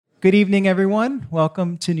Good evening, everyone.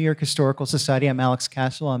 Welcome to New York Historical Society. I'm Alex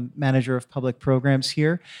Castle. I'm manager of public programs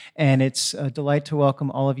here, and it's a delight to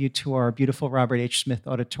welcome all of you to our beautiful Robert H. Smith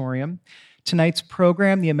Auditorium. Tonight's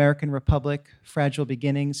program, The American Republic, Fragile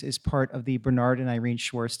Beginnings, is part of the Bernard and Irene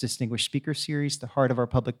Schwartz Distinguished Speaker Series, the heart of our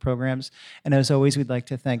public programs. And as always, we'd like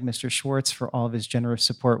to thank Mr. Schwartz for all of his generous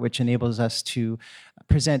support, which enables us to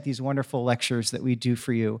present these wonderful lectures that we do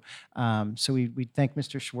for you. So we thank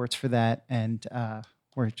Mr. Schwartz for that, and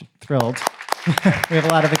we're thrilled. We have a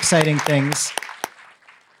lot of exciting things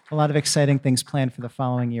planned for the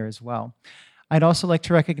following year as well. I'd also like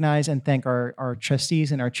to recognize and thank our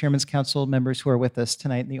trustees and our Chairman's Council members who are with us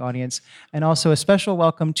tonight in the audience, and also a special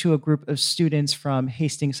welcome to a group of students from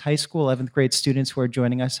Hastings High School, 11th grade students who are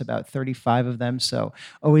joining us, about 35 of them. So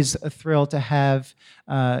always a thrill to have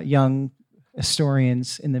young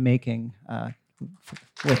historians in the making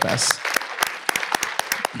with us.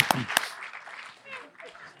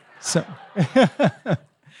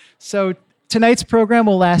 So tonight's program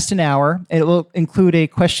will last an hour. It will include a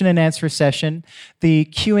question and answer session. The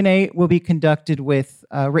Q&A will be conducted with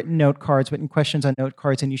written questions on note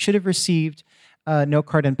cards, and you should have received a note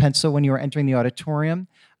card and pencil when you were entering the auditorium.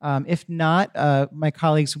 If not, my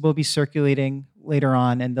colleagues will be circulating later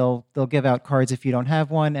on, and they'll give out cards if you don't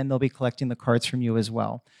have one, and they'll be collecting the cards from you as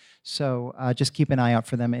well. So just keep an eye out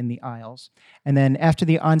for them in the aisles. And then after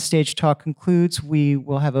the onstage talk concludes, we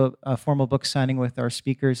will have a formal book signing with our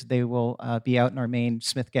speakers. They will be out in our main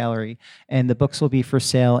Smith Gallery, and the books will be for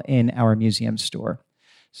sale in our museum store.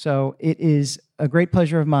 So it is a great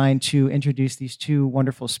pleasure of mine to introduce these two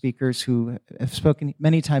wonderful speakers who have spoken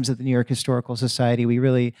many times at the New York Historical Society. We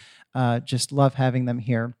really just love having them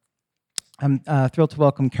here. I'm thrilled to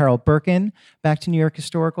welcome Carol Birkin back to New York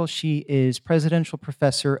Historical. She is Presidential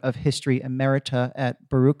Professor of History Emerita at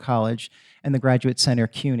Baruch College and the Graduate Center,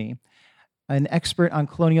 CUNY. An expert on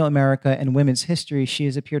colonial America and women's history, she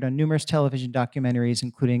has appeared on numerous television documentaries,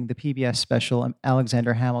 including the PBS special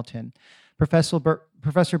Alexander Hamilton.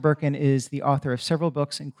 Professor Birkin is the author of several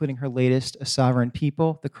books, including her latest, A Sovereign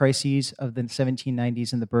People, The Crises of the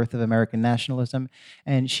 1790s and the Birth of American Nationalism,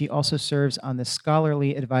 and she also serves on the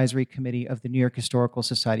Scholarly Advisory Committee of the New York Historical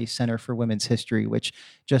Society Center for Women's History, which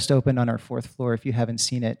just opened on our 4th floor. If you haven't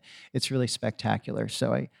seen it, it's really spectacular,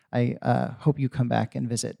 so I hope you come back and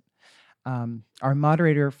visit. Our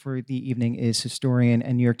moderator for the evening is historian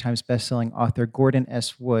and New York Times bestselling author Gordon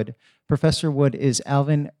S. Wood. Professor Wood is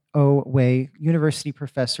Alvin O. Way University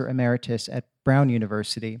Professor Emeritus at Brown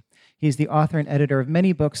University. He is the author and editor of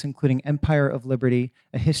many books, including Empire of Liberty,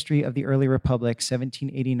 A History of the Early Republic,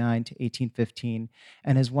 1789 to 1815,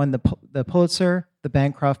 and has won the Pulitzer, the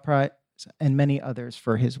Bancroft Prize, and many others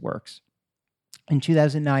for his works. In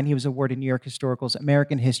 2009, he was awarded New York Historical's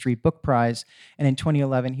American History Book Prize, and in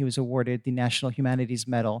 2011, he was awarded the National Humanities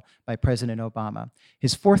Medal by President Obama.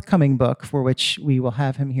 His forthcoming book, for which we will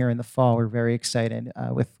have him here in the fall, we're very excited,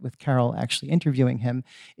 with Carol actually interviewing him,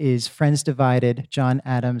 is Friends Divided, John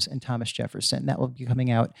Adams and Thomas Jefferson. That will be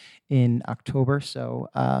coming out in October, so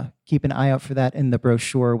keep an eye out for that in the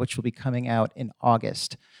brochure, which will be coming out in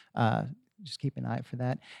August. Just keep an eye out for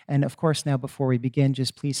that. And of course, now before we begin,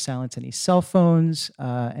 just please silence any cell phones,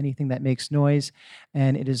 anything that makes noise.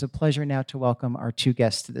 And it is a pleasure now to welcome our two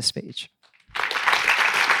guests to the stage.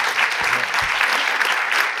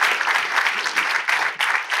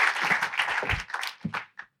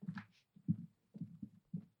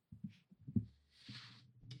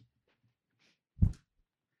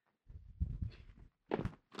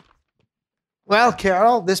 Well,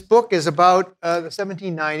 Carol, this book is about the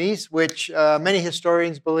 1790s, which many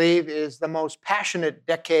historians believe is the most passionate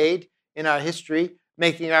decade in our history,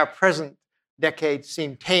 making our present decade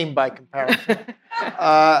seem tame by comparison.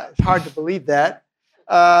 It's hard to believe that.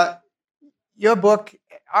 Your book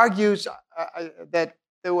argues that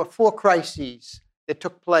there were 4 crises that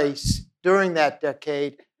took place during that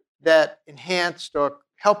decade that enhanced or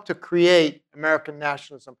helped to create American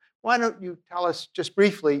nationalism. Why don't you tell us just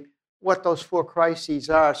briefly what those 4 crises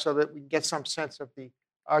are so that we can get some sense of the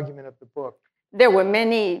argument of the book? There were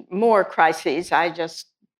many more crises. I just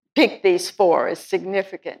picked these 4 as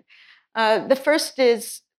significant. The first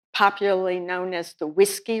is popularly known as the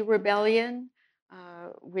Whiskey Rebellion,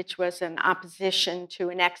 which was an opposition to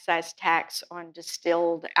an excise tax on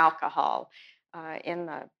distilled alcohol in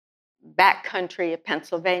the backcountry of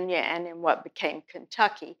Pennsylvania and in what became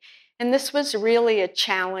Kentucky. And this was really a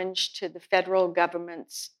challenge to the federal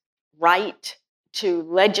government's right to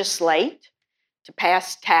legislate, to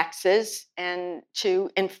pass taxes, and to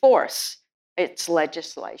enforce its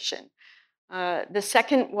legislation. The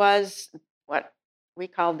second was what we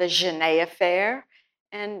call the Genet Affair,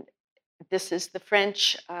 and this is the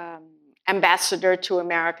French ambassador to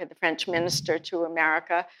America, the French minister to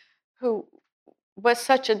America, who was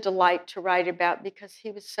such a delight to write about because he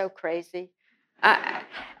was so crazy.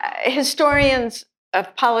 Historians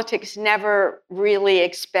of politics never really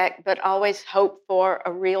expect, but always hope for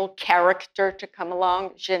a real character to come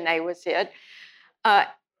along. Genet was it.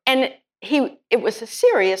 And it was a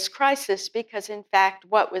serious crisis because, in fact,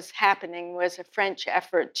 what was happening was a French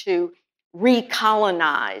effort to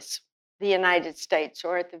recolonize the United States,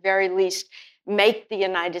 or at the very least, make the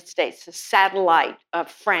United States a satellite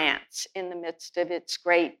of France in the midst of its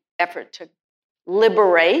great effort to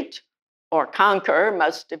liberate or conquer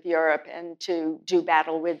most of Europe and to do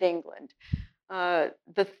battle with England.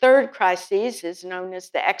 The third crisis is known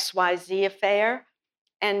as the XYZ affair,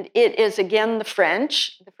 and it is again the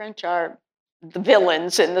French. The French are the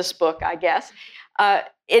villains in this book, I guess.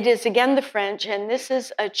 It is again the French, and this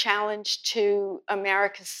is a challenge to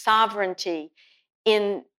America's sovereignty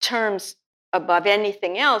in terms, above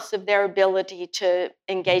anything else, of their ability to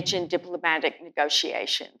engage in diplomatic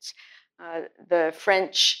negotiations. The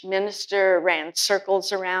French minister ran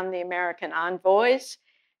circles around the American envoys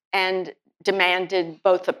and demanded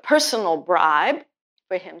both a personal bribe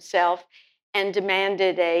for himself and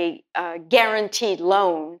demanded a guaranteed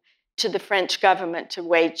loan to the French government to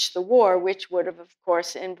wage the war, which would have, of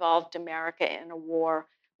course, involved America in a war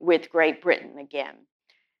with Great Britain again.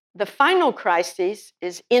 The final crisis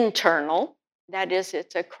is internal. That is,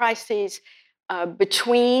 it's a crisis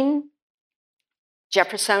between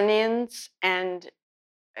Jeffersonians and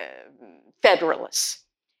Federalists.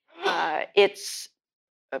 It's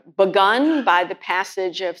begun by the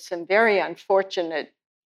passage of some very unfortunate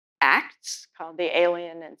acts called the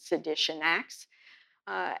Alien and Sedition Acts,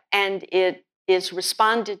 and it is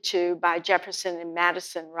responded to by Jefferson and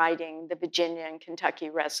Madison writing the Virginia and Kentucky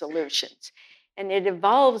resolutions. And it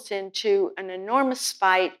evolves into an enormous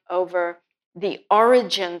fight over the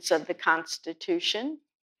origins of the Constitution.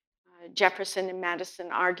 Jefferson and Madison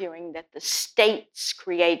arguing that the states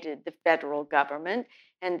created the federal government,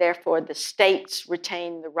 and therefore the states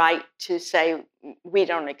retain the right to say, we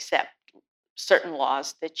don't accept certain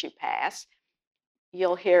laws that you pass.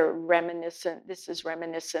 You'll hear this is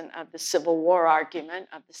reminiscent of the Civil War argument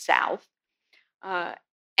of the South,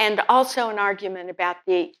 and also an argument about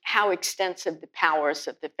how extensive the powers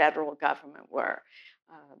of the federal government were.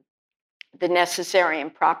 The Necessary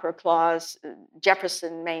and Proper Clause,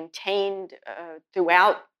 Jefferson maintained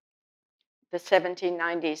throughout the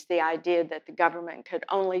 1790s the idea that the government could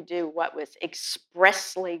only do what was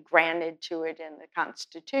expressly granted to it in the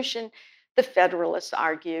Constitution. The Federalists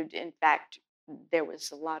argued, in fact, there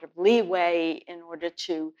was a lot of leeway in order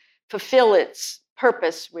to fulfill its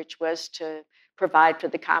purpose, which was to provide for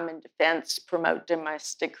the common defense, promote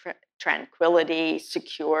domestic tranquility,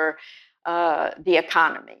 secure the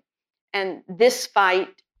economy. And this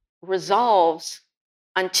fight resolves,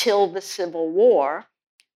 until the Civil War,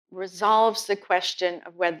 resolves the question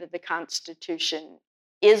of whether the Constitution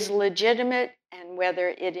is legitimate and whether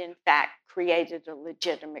it in fact created a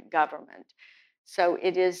legitimate government. So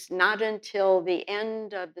it is not until the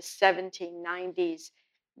end of the 1790s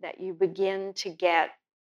that you begin to get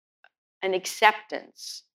an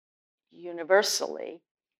acceptance universally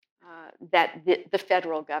that the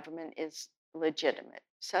federal government is legitimate.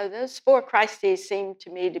 So those four crises seem to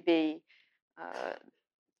me to be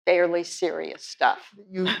fairly serious stuff.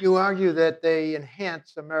 You argue that they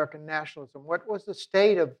enhance American nationalism. What was the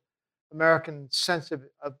state of American sense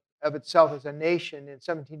of itself as a nation in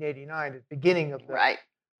 1789, at the beginning of the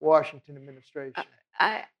Washington administration?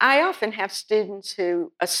 I often have students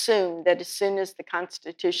who assume that as soon as the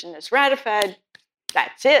Constitution is ratified,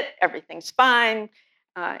 that's it, everything's fine.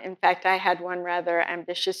 In fact, I had one rather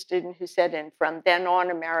ambitious student who said, and from then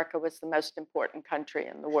on, America was the most important country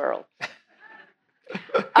in the world.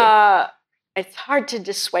 It's hard to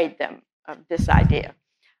dissuade them of this idea.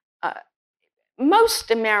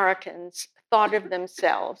 Most Americans thought of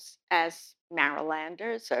themselves as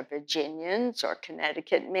Marylanders or Virginians or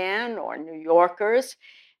Connecticut men or New Yorkers.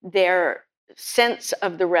 Their sense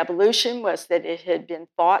of the Revolution was that it had been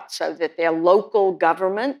fought so that their local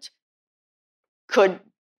government could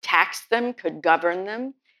tax them, could govern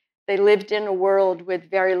them. They lived in a world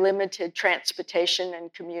with very limited transportation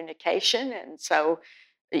and communication, and so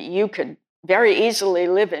you could very easily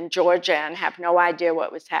live in Georgia and have no idea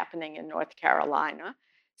what was happening in North Carolina.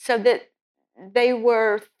 So that they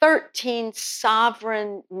were 13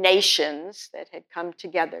 sovereign nations that had come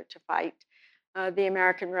together to fight the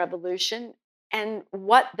American Revolution. And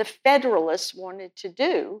what the Federalists wanted to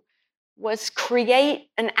do was create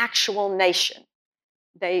an actual nation.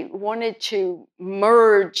 They wanted to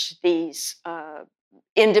merge these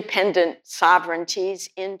independent sovereignties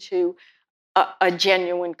into a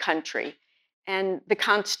genuine country. And the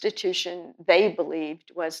Constitution, they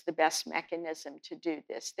believed, was the best mechanism to do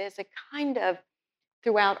this. There's a kind of,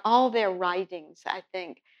 throughout all their writings, I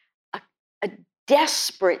think, a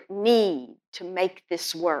desperate need to make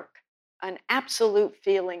this work, an absolute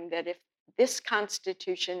feeling that if this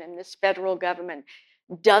Constitution and this federal government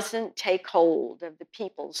doesn't take hold of the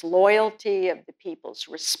people's loyalty, of the people's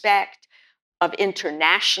respect, of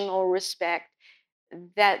international respect,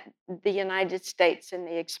 that the United States and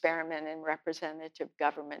the experiment in representative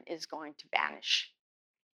government is going to vanish.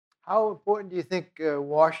 How important do you think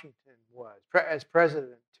Washington was as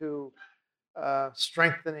president to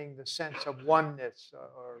strengthening the sense of oneness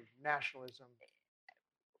or nationalism?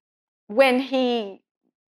 When he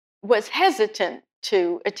was hesitant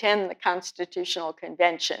to attend the Constitutional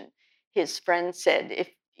Convention, his friend said, if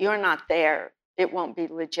you're not there, it won't be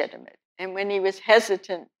legitimate. And when he was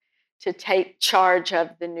hesitant to take charge of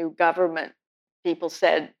the new government, people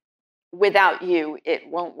said, without you, it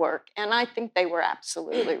won't work. And I think they were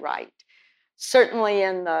absolutely right. Certainly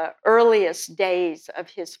in the earliest days of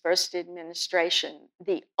his first administration,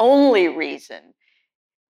 the only reason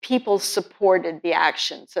people supported the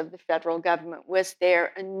actions of the federal government was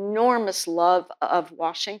their enormous love of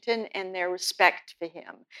Washington and their respect for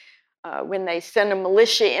him. When they sent a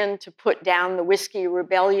militia in to put down the Whiskey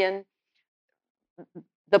Rebellion,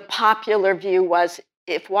 the popular view was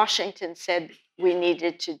if Washington said we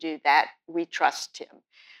needed to do that, we trust him.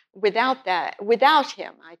 Without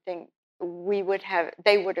him, I think they would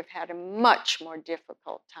have had a much more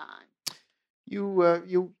difficult time.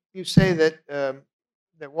 You say that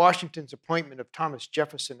that Washington's appointment of Thomas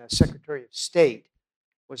Jefferson as Secretary of State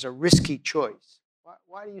was a risky choice.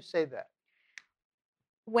 Why do you say that?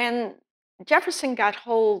 When Jefferson got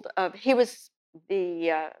hold of, he was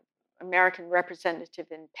the American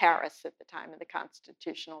representative in Paris at the time of the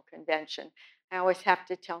Constitutional Convention. I always have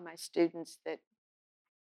to tell my students that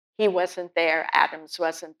he wasn't there, Adams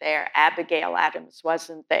wasn't there, Abigail Adams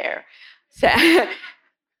wasn't there. So,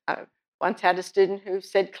 I once had a student who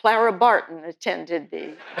said Clara Barton attended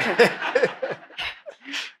the.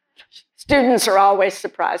 Students are always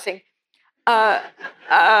surprising.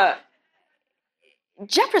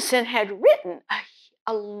 Jefferson had written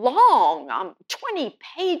a long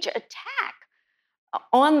 20-page attack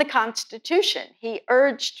on the Constitution. He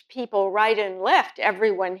urged people right and left,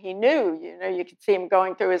 everyone he knew. You could see him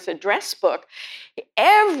going through his address book.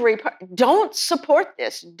 Don't support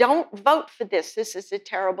this. Don't vote for this. This is a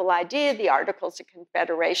terrible idea. The Articles of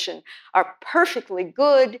Confederation are perfectly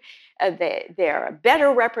good. They're a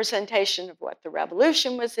better representation of what the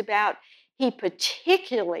Revolution was about. He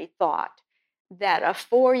particularly thought that a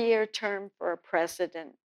 4-year term for a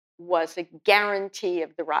president was a guarantee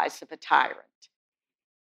of the rise of a tyrant.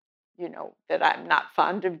 You know that I'm not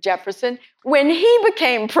fond of Jefferson. When he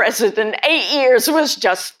became president, 8 years was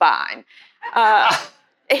just fine.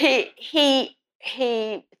 He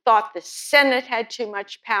thought the Senate had too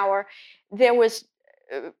much power. There was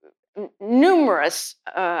numerous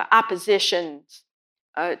oppositions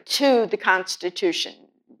to the Constitution,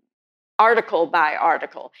 article by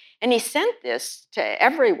article. And he sent this to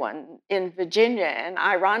everyone in Virginia. And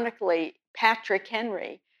ironically, Patrick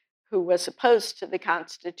Henry, who was opposed to the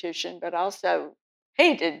Constitution but also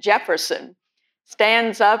hated Jefferson,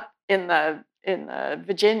 stands up in the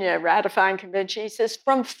Virginia ratifying convention. He says,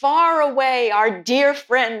 "From far away, our dear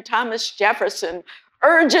friend Thomas Jefferson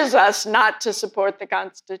urges us not to support the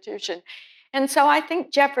Constitution." And so I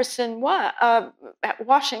think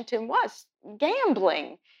Washington was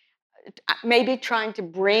gambling, maybe trying to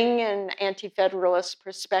bring an anti-federalist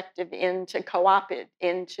perspective to co-opt it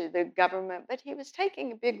into the government, but he was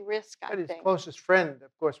taking a big risk, I think. His closest friend, of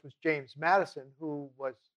course, was James Madison, who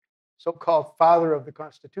was so-called father of the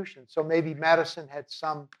Constitution. So maybe Madison had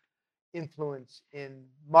some influence in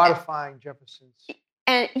modifying Jefferson's.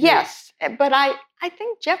 And yes, but I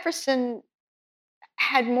think Jefferson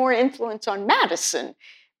had more influence on Madison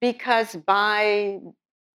because by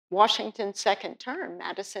Washington's second term,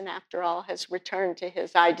 Madison, after all, has returned to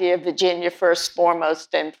his idea of Virginia first,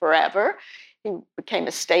 foremost, and forever. He became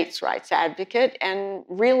a states' rights advocate and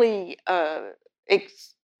really a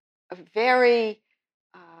very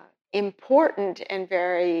important and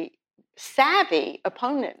very savvy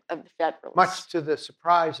opponent of the Federalists. Much to the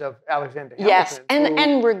surprise of Alexander Hamilton. Yes,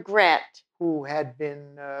 and regret. Who had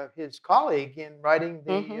been his colleague in writing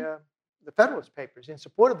the Federalist Papers in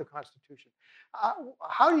support of the Constitution.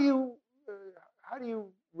 How do you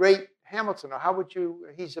rate Hamilton, or how would you?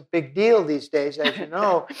 He's a big deal these days, as you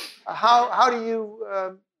know. How do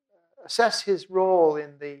you assess his role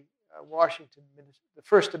in the Washington, the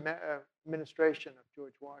first administration of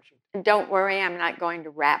George Washington? Don't worry, I'm not going to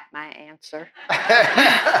wrap my answer.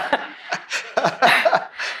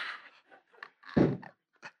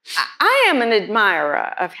 I am an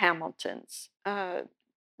admirer of Hamilton's. I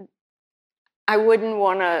wouldn't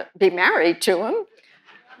want to be married to him,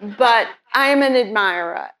 but I am an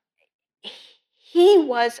admirer. He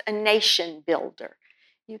was a nation builder.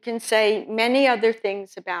 You can say many other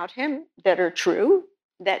things about him that are true,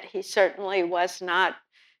 that he certainly was not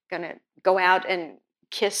going to go out and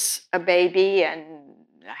kiss a baby and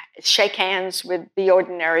shake hands with the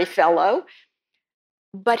ordinary fellow.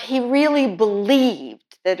 But he really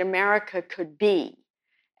believed that America could be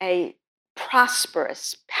a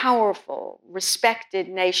prosperous, powerful, respected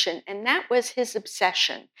nation, and that was his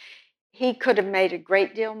obsession. He could have made a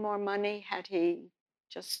great deal more money had he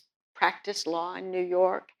just practiced law in New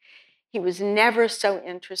York. He was never so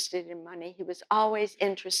interested in money. He was always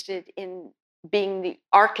interested in being the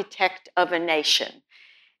architect of a nation.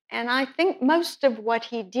 And I think most of what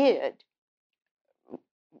he did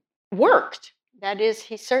worked. That is,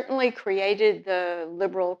 he certainly created the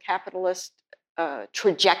liberal capitalist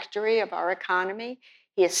trajectory of our economy.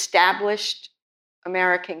 He established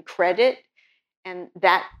American credit, and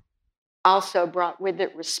that also brought with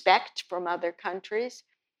it respect from other countries.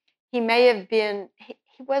 He may have been, he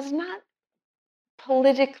was not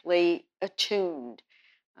politically attuned.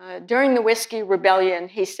 During the Whiskey Rebellion,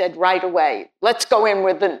 he said right away, let's go in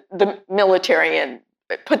with the military and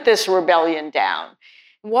put this rebellion down.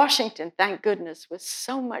 Washington, thank goodness, was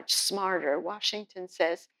so much smarter. Washington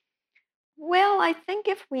says, well, I think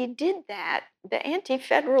if we did that, the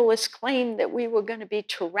Anti-Federalists claimed that we were going to be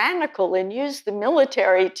tyrannical and use the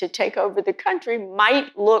military to take over the country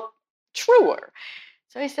might look truer.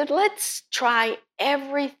 So he said, let's try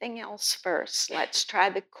everything else first. Let's try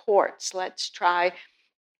the courts. Let's try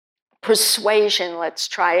persuasion. Let's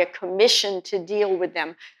try a commission to deal with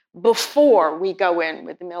them before we go in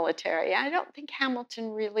with the military. I don't think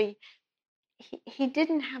Hamilton really, he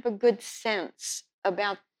didn't have a good sense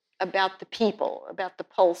about the people, about the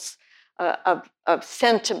pulse of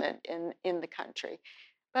sentiment in the country.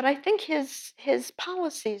 But I think his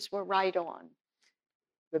policies were right on.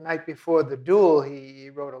 The night before the duel, he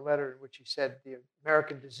wrote a letter in which he said the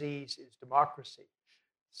American disease is democracy.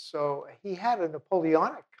 So he had a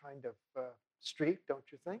Napoleonic kind of streak, don't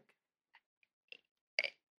you think?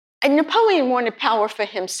 And Napoleon wanted power for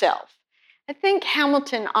himself. I think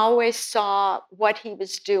Hamilton always saw what he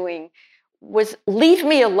was doing was leave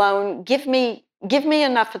me alone, give me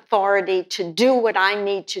enough authority to do what I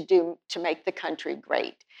need to do to make the country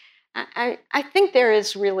great. I think there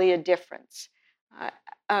is really a difference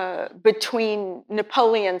between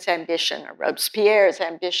Napoleon's ambition or Robespierre's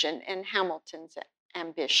ambition and Hamilton's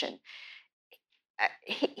ambition.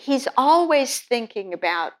 He's always thinking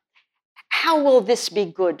about how will this be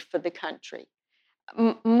good for the country?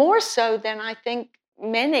 More so than I think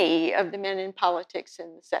many of the men in politics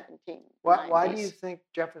in the 1790s. Why do you think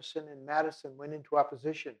Jefferson and Madison went into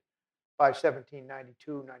opposition by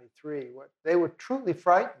 1792, 93? They were truly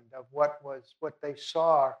frightened of what they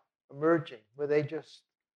saw emerging. Were they just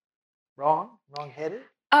wrong-headed?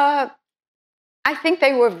 I think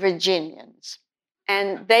they were Virginians,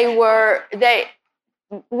 and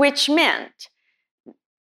which meant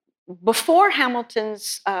before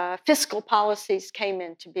Hamilton's fiscal policies came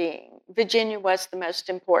into being, Virginia was the most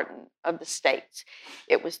important of the states.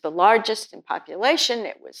 It was the largest in population,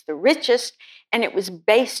 it was the richest, and it was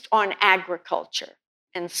based on agriculture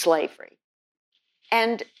and slavery.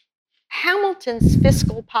 And Hamilton's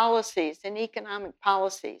fiscal policies and economic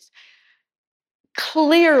policies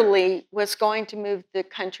clearly was going to move the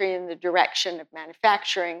country in the direction of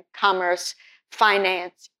manufacturing, commerce,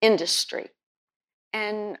 finance, industry.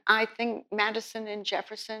 And I think Madison and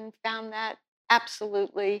Jefferson found that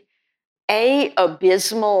absolutely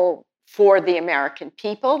abysmal for the American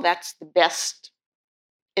people. That's the best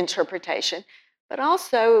interpretation, but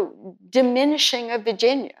also diminishing of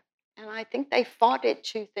Virginia. And I think they fought it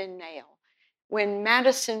tooth and nail. When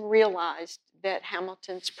Madison realized that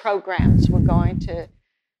Hamilton's programs were going to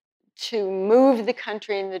move the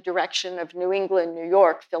country in the direction of New England, New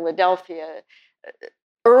York, Philadelphia,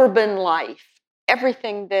 urban life,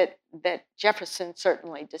 everything that Jefferson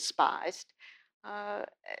certainly despised,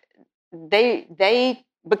 they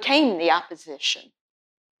became the opposition.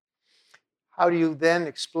 How do you then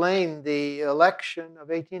explain the election of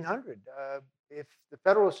 1800? If the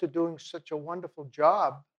Federalists are doing such a wonderful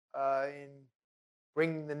job in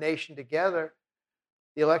bringing the nation together,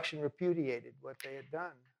 the election repudiated what they had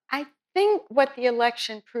done. I think what the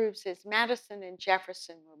election proves is Madison and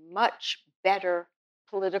Jefferson were much better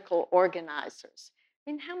political organizers.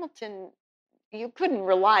 I mean, Hamilton, you couldn't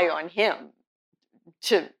rely on him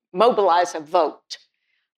to mobilize a vote.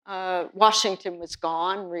 Washington was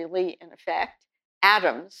gone, really, in effect.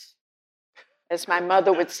 Adams, as my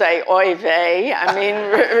mother would say, oy vey. I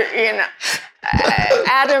mean,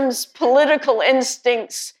 Adams' political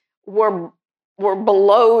instincts were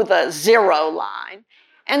below the zero line.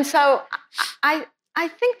 And so I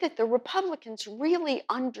think that the Republicans really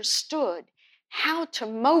understood how to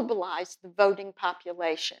mobilize the voting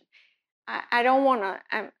population. I don't want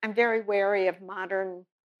to, I'm very wary of modern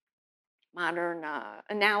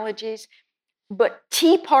analogies, but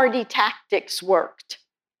Tea Party tactics worked,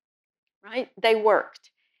 right? They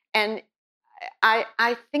worked. And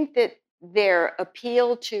I think that their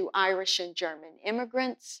appeal to Irish and German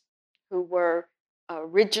immigrants who were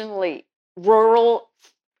originally rural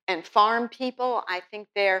and farm people, I think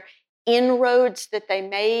their inroads that they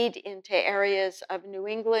made into areas of New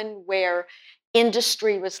England where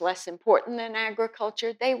industry was less important than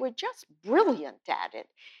agriculture, they were just brilliant at it.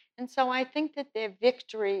 And so I think that their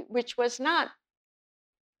victory, which was not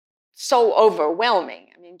so overwhelming,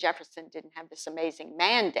 I mean, Jefferson didn't have this amazing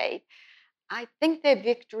mandate, I think their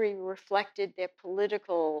victory reflected their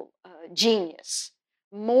political genius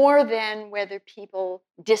more than whether people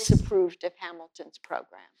disapproved of Hamilton's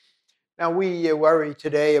program. Now, we worry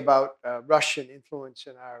today about Russian influence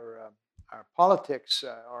in our politics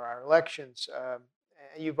or our elections.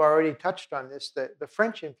 You've already touched on this. The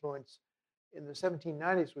French influence in the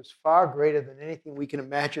 1790s was far greater than anything we can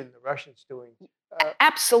imagine the Russians doing.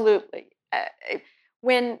 Absolutely.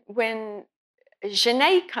 When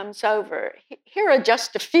Genet comes over, here are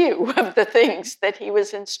just a few of the things that he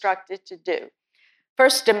was instructed to do.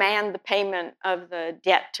 First, demand the payment of the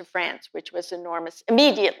debt to France, which was enormous,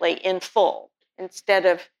 immediately in full, instead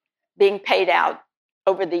of being paid out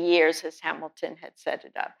over the years as Hamilton had set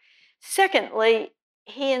it up. Secondly,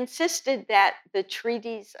 he insisted that the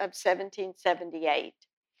treaties of 1778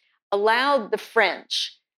 allowed the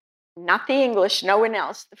French, not the English, no one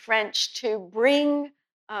else, the French, to bring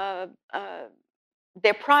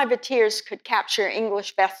their privateers could capture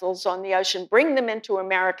English vessels on the ocean, bring them into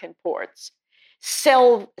American ports,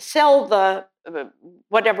 sell the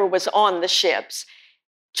whatever was on the ships,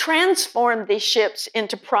 transform these ships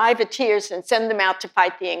into privateers and send them out to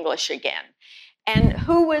fight the English again. And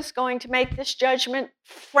who was going to make this judgment?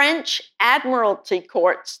 French admiralty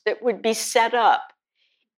courts that would be set up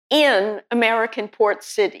in American port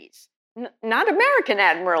cities. Not American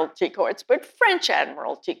admiralty courts, but French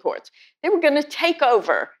admiralty courts. They were going to take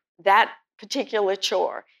over that particular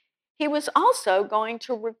chore. He was also going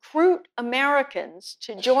to recruit Americans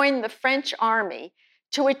to join the French army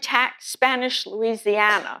to attack Spanish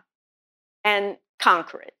Louisiana and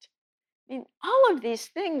conquer it. I mean, all of these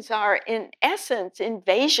things are, in essence,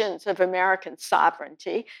 invasions of American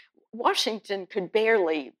sovereignty. Washington could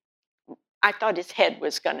barely, I thought his head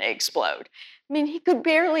was going to explode. I mean, he could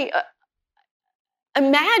barely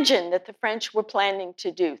imagine that the French were planning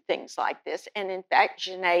to do things like this. And in fact,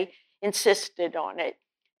 Genet insisted on it.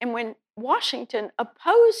 And when Washington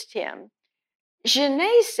opposed him,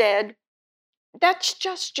 Genet said, "That's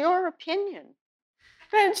just your opinion.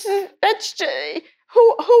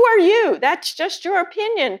 Who are you? That's just your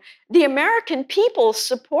opinion. The American people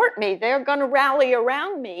support me. They're going to rally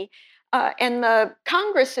around me, and the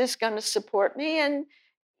Congress is going to support me, and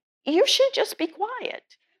you should just be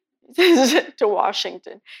quiet," to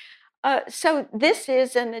Washington. So this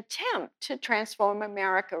is an attempt to transform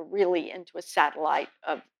America really into a satellite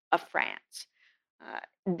of France.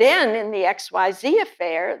 Then in the XYZ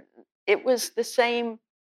affair, it was the same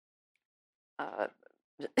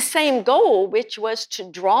goal, which was to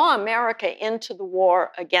draw America into the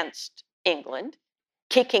war against England,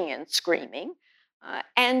 kicking and screaming,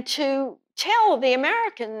 and to tell the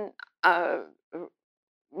American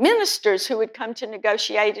ministers who had come to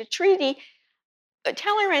negotiate a treaty,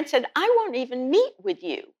 Talleyrand said, "I won't even meet with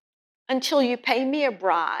you until you pay me a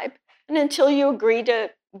bribe and until you agree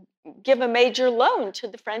to give a major loan to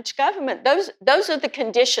the French government. Those are the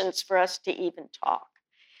conditions for us to even talk."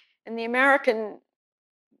 And the American,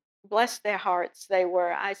 bless their hearts, they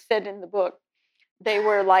were, I said in the book, they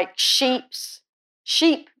were like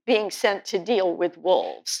sheep being sent to deal with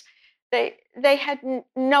wolves. They had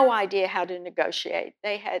no idea how to negotiate.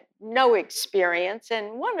 They had no experience.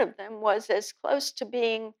 And one of them was as close to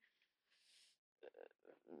being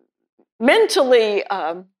mentally,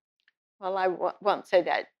 well, I won't say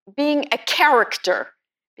that, being a character.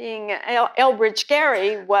 Being Elbridge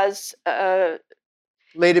Gerry was...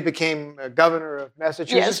 later became governor of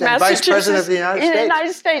Massachusetts, yes, and vice president of the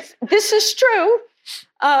United States. This is true.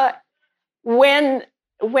 When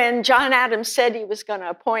when John Adams said he was going to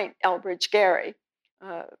appoint Elbridge Gerry,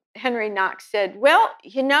 Henry Knox said, well,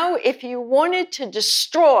 you know, if you wanted to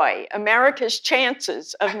destroy America's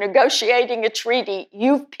chances of negotiating a treaty,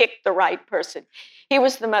 you've picked the right person. He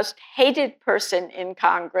was the most hated person in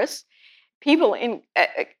Congress. People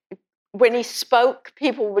when he spoke,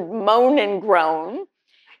 people would moan and groan.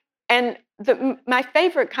 And my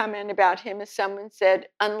favorite comment about him is someone said,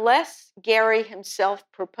 unless Gerry himself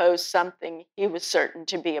proposed something, he was certain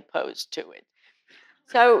to be opposed to it.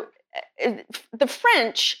 So the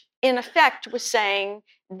French, in effect, was saying,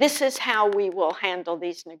 this is how we will handle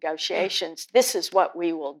these negotiations. This is what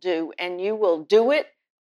we will do, and you will do it,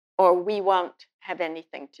 or we won't have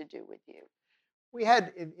anything to do with you. We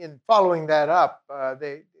had, in following that up,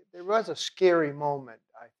 there was a scary moment,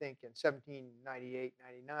 I think, in 1798,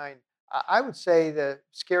 99. I would say the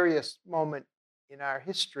scariest moment in our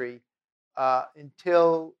history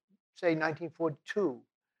until, say, 1942.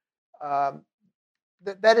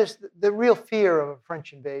 That is the real fear of a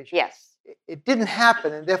French invasion. Yes. It didn't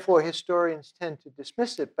happen, and therefore historians tend to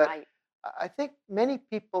dismiss it. But right. I think many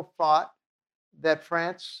people thought that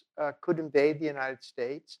France could invade the United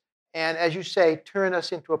States and, as you say, turn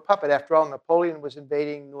us into a puppet. After all, Napoleon was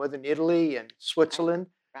invading northern Italy and Switzerland.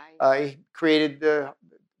 Right. He created the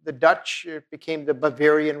Dutch. It became the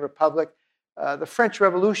Bavarian Republic. The French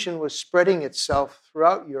Revolution was spreading itself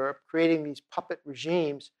throughout Europe, creating these puppet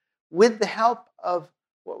regimes with the help of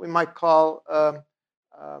what we might call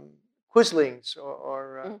quislings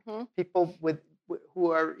or people who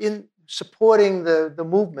are supporting the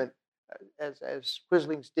movement, as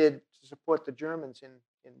quislings did to support the Germans in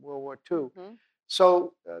World War II.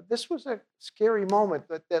 So this was a scary moment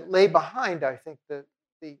that lay behind, I think,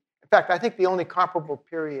 in fact, I think the only comparable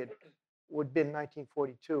period would have been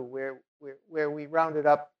 1942, where we rounded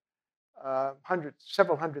up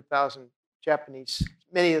several hundred thousand Japanese,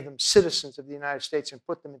 many of them citizens of the United States, and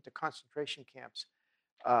put them into concentration camps,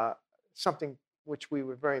 something which we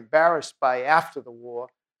were very embarrassed by after the war.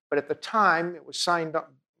 But at the time, it was signed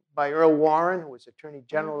up by Earl Warren, who was Attorney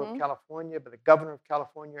General of California, by the Governor of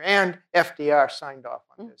California, and FDR signed off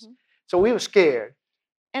on this. So we were scared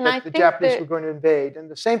that the Japanese were going to invade, and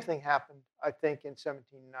the same thing happened, I think, in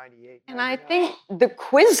 1798. And I think the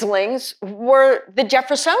quislings were the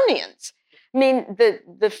Jeffersonians. I mean,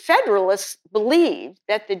 the Federalists believed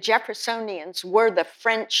that the Jeffersonians were the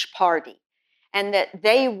French party and that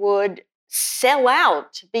they would sell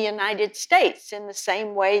out the United States in the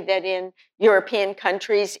same way that in European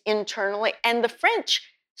countries internally. And the French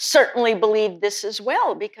certainly believed this as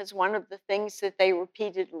well, because one of the things that they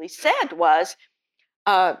repeatedly said was,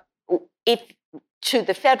 if to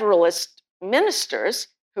the Federalist ministers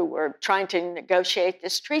who were trying to negotiate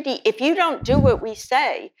this treaty, if you don't do what we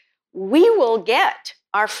say, we will get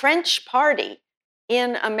our French party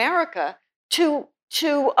in America to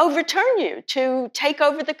overturn you, to take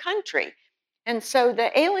over the country. And so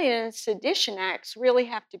the Alien and Sedition Acts really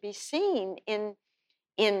have to be seen in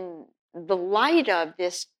the light of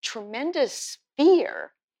this tremendous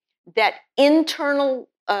fear that internal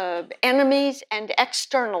enemies and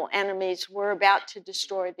external enemies were about to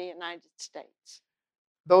destroy the United States.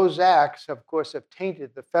 Those acts, of course, have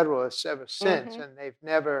tainted the Federalists ever since, and they've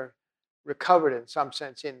never recovered in some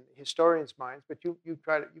sense in historians' minds. But you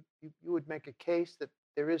would make a case that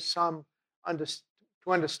there is some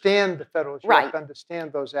to understand the Federalists, you have to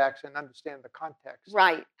understand those acts and understand the context.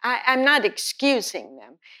 Right. I'm not excusing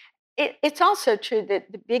them. It's also true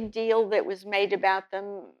that the big deal that was made about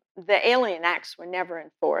them, the Alien Acts were never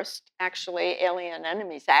enforced. Actually, Alien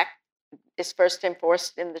Enemies Act is first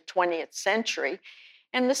enforced in the 20th century.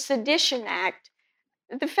 And the Sedition Act,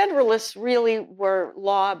 the Federalists really were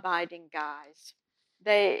law-abiding guys.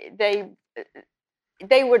 They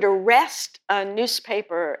would arrest a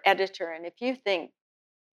newspaper editor, and if you think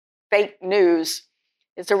fake news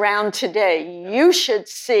is around today, you should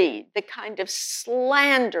see the kind of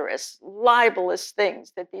slanderous, libelous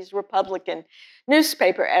things that these Republican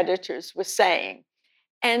newspaper editors were saying.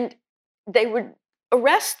 And they would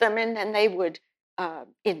arrest them, and then they would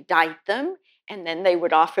indict them, and then they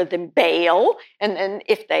would offer them bail. And then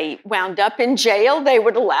if they wound up in jail, they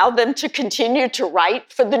would allow them to continue to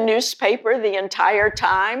write for the newspaper the entire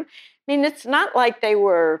time. I mean, it's not like they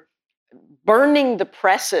were burning the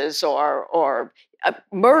presses or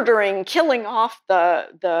murdering, killing off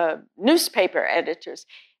the newspaper editors.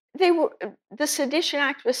 The Sedition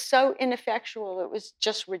Act was so ineffectual, it was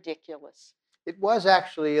just ridiculous. It was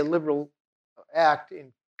actually a liberal act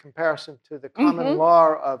in comparison to the common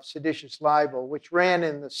law of seditious libel, which ran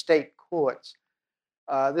in the state courts.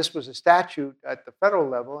 This was a statute at the federal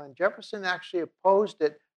level, and Jefferson actually opposed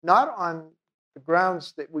it, not on the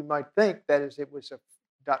grounds that we might think, that is, it was a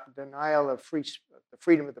denial of the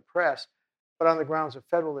freedom of the press, but on the grounds of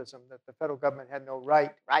federalism, that the federal government had no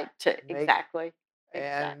right to make. exactly.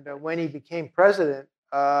 And when he became president,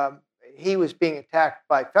 he was being attacked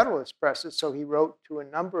by Federalist presses, so he wrote to a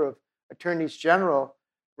number of attorneys general,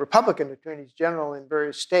 Republican attorneys general in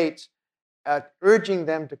various states, urging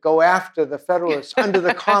them to go after the Federalists under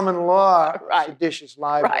the common law Right. seditious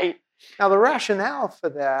libel. Right. Now, the rationale for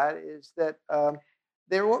that is that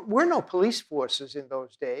there were no police forces in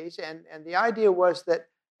those days, and the idea was that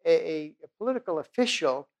a political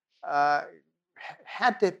official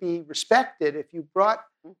had to be respected. If you brought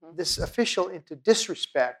this official into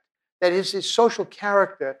disrespect, that is, his social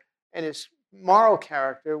character and his moral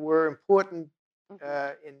character were important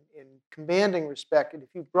in commanding respect, and if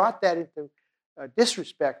you brought that into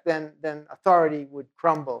disrespect, then authority would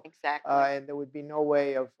crumble. Exactly. And there would be no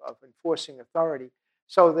way of enforcing authority.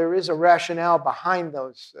 So there is a rationale behind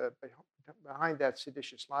those, behind that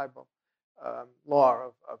seditious libel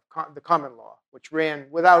law of the common law, which ran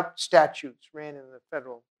without statutes, ran in the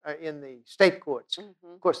federal, in the state courts.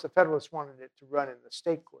 Of course, the Federalists wanted it to run in the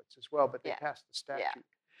state courts as well, but they passed the statute.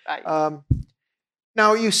 Yeah. Right.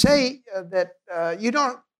 Now you say that you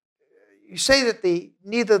don't. You say that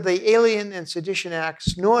neither the Alien and Sedition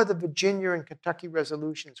Acts nor the Virginia and Kentucky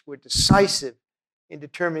resolutions were decisive in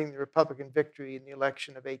determining the Republican victory in the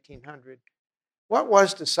election of 1800. What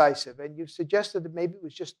was decisive? And you suggested that maybe it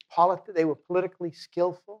was just they were politically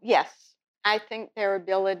skillful? Yes. I think their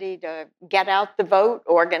ability to get out the vote,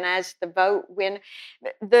 organize the vote, win.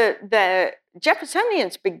 The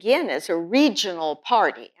Jeffersonians begin as a regional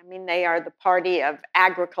party. I mean, they are the party of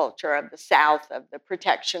agriculture, of the South, of the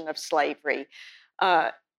protection of slavery.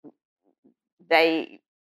 They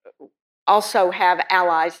also have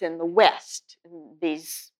allies in the West,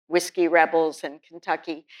 these whiskey rebels in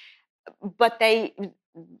Kentucky. But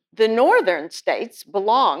the northern states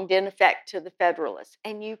belonged, in effect, to the Federalists.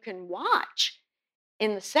 And you can watch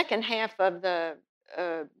in the second half of the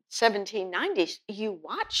 1790s, you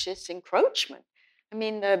watch this encroachment. I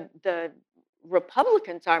mean, the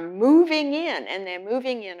Republicans are moving in, and they're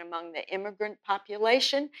moving in among the immigrant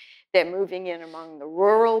population. They're moving in among the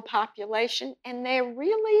rural population, and they're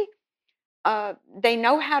really, they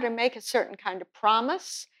know how to make a certain kind of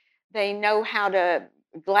promise. They know how to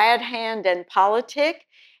glad hand and politic,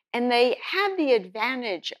 and they have the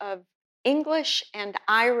advantage of English and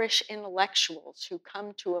Irish intellectuals who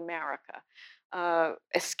come to America,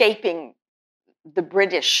 escaping the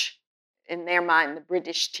British, in their mind, the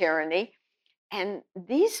British tyranny. And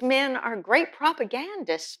these men are great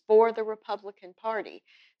propagandists for the Republican Party.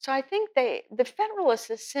 So I think the Federalists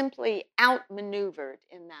is simply outmaneuvered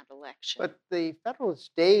in that election. But the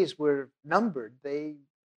Federalist days were numbered. They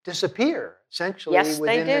disappear, essentially,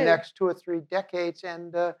 within the next 2 or 3 decades.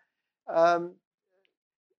 And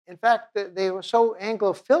in fact, they were so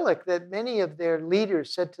Anglophilic that many of their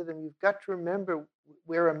leaders said to them, you've got to remember,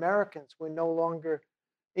 we're Americans, we're no longer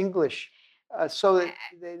English. So that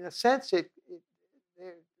in a sense,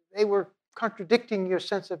 they were contradicting your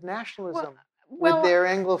sense of nationalism with their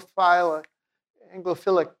Anglophilic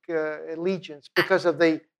allegiance. Because of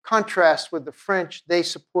the contrast with the French, they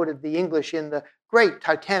supported the English in the great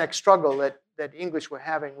titanic struggle that English were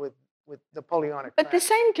having with Napoleonic. But the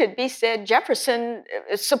same could be said. Jefferson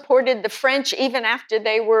supported the French even after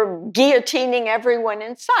they were guillotining everyone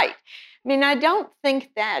in sight. I mean, I don't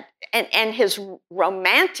think that, and his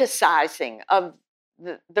romanticizing of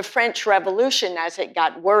the French Revolution as it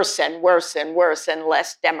got worse and worse and worse and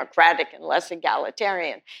less democratic and less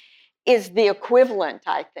egalitarian is the equivalent,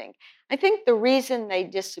 I think. I think the reason they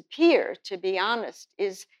disappear, to be honest,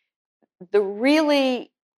 is the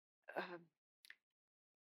really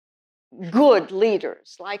good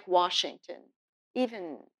leaders like Washington,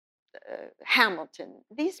 even Hamilton,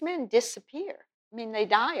 these men disappear. I mean, they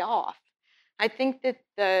die off. I think that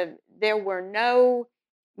there were no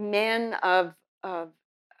men of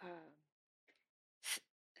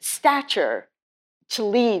stature to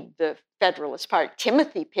lead the Federalist Party.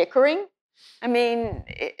 Timothy Pickering, I mean,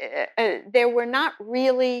 there were not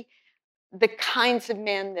really the kinds of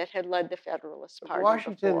men that had led the Federalist Party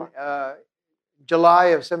Washington, before. July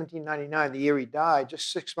of 1799, the year he died,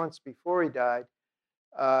 just 6 months before he died,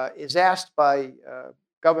 is asked by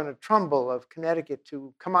Governor Trumbull of Connecticut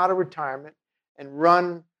to come out of retirement and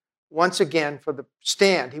run once again for the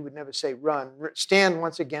stand. He would never say run, stand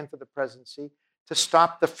once again for the presidency to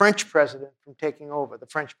stop the French president from taking over, the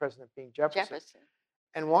French president being Jefferson.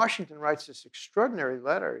 And Washington writes this extraordinary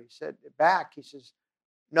letter. He said, he says,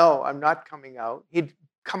 no, I'm not coming out. He'd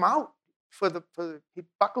come out he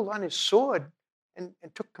buckled on his sword and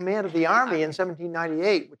took command of the army in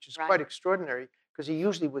 1798, which is Right. quite extraordinary because he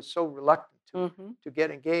usually was so reluctant Mm-hmm. to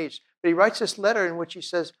get engaged. But he writes this letter in which he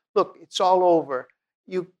says, look, it's all over.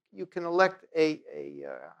 You can elect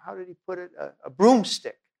how did he put it, a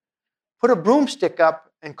broomstick. Put a broomstick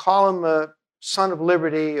up and call him a son of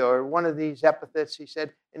liberty or one of these epithets, he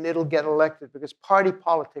said, and it'll get elected because party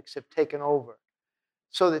politics have taken over.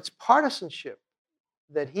 So it's partisanship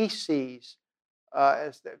that he sees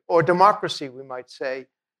or democracy, we might say,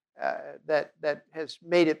 that has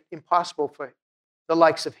made it impossible for the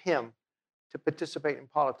likes of him to participate in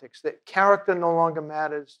politics. That character no longer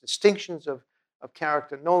matters, distinctions of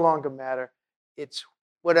character no longer matter. It's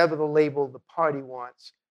whatever the label the party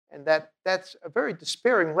wants. And that's a very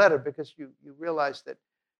despairing letter because you realize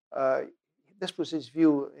that this was his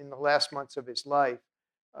view in the last months of his life,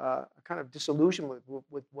 a kind of disillusionment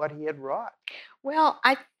with what he had wrought. Well,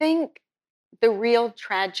 I think the real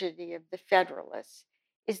tragedy of the Federalists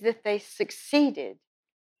is that they succeeded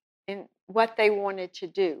in what they wanted to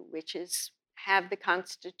do, which is have the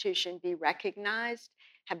Constitution be recognized,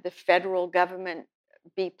 have the federal government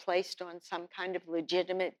be placed on some kind of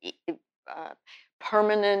legitimate,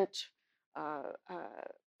 permanent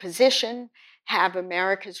position, have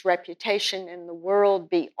America's reputation in the world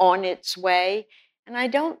be on its way. And I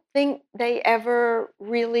don't think they ever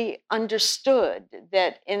really understood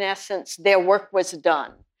that, in essence, their work was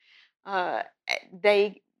done.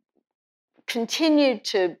 They continued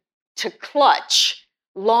to clutch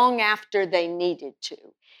long after they needed to.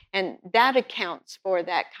 And that accounts for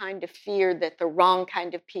that kind of fear that the wrong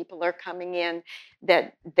kind of people are coming in,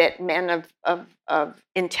 that men of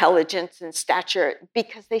intelligence and stature,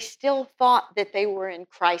 because they still thought that they were in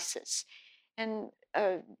crisis. And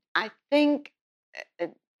I think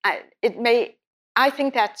I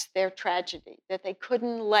think that's their tragedy, that they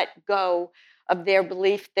couldn't let go of their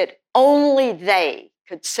belief that only they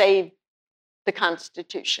could save the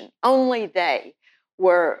Constitution. Only they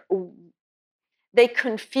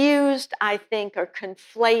confused, I think, or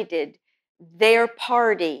conflated their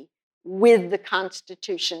party with the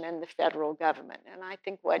Constitution and the federal government. And I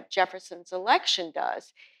think what Jefferson's election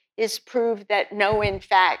does is prove that no, in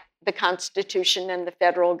fact, the Constitution and the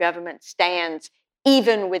federal government stands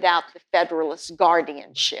even without the Federalist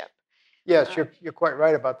guardianship. Yes, you're quite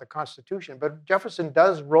right about the Constitution, but Jefferson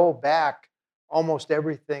does roll back almost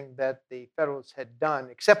everything that the Federalists had done,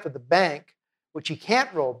 except for the bank, which he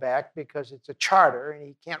can't roll back because it's a charter, and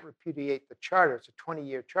he can't repudiate the charter. It's a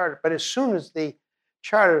 20-year charter. But as soon as the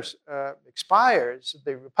charter expires,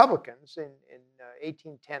 the Republicans in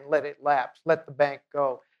 1810 let it lapse, let the bank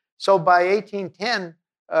go. So by 1810,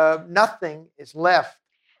 nothing is left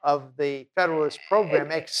of the Federalist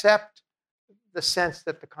program except the sense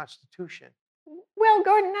that the Constitution. Well,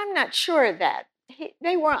 Gordon, I'm not sure of that.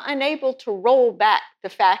 They were unable to roll back the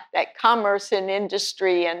fact that commerce and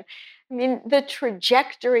industry and, I mean, the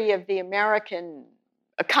trajectory of the American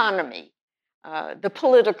economy, the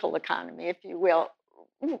political economy, if you will,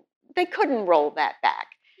 they couldn't roll that back.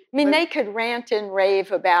 I mean, they could rant and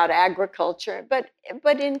rave about agriculture, but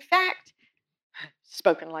in fact,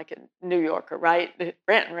 spoken like a New Yorker, right?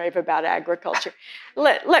 Rant and rave about agriculture.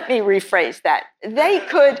 Let me rephrase that. They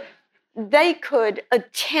could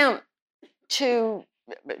attempt to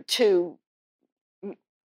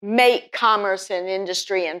make commerce and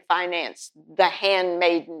industry and finance the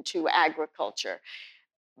handmaiden to agriculture,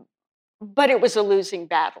 but it was a losing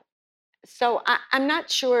battle. So I'm not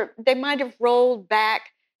sure. They might have rolled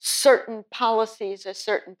back certain policies or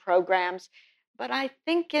certain programs, but I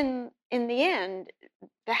think in the end,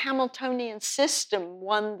 the Hamiltonian system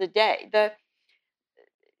won the day. The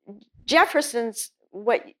Jefferson's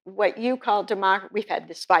what you call democracy. We've had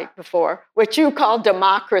this fight before. What you call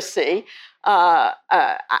democracy, I'm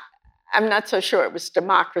not so sure it was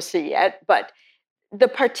democracy yet, but the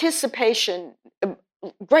participation,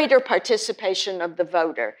 greater participation of the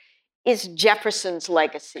voter, is Jefferson's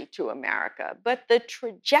legacy to America. But the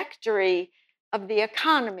trajectory of the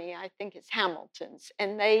economy, I think, is Hamilton's,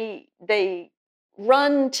 and they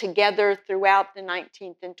run together throughout the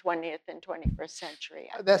 19th and 20th and 21st century.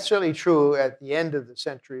 That's certainly true at the end of the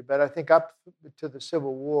century, but I think up to the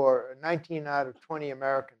Civil War, 19 out of 20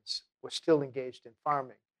 Americans were still engaged in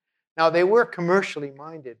farming. Now, they were commercially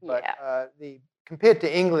minded, but compared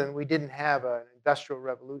to England, we didn't have an industrial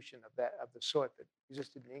revolution of the sort that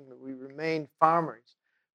existed in England. We remained farmers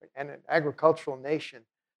and an agricultural nation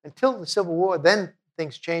until the Civil War. Then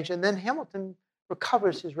things changed, and then Hamilton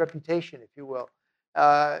recovers his reputation, if you will.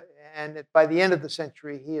 And by the end of the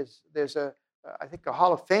century, there's I think a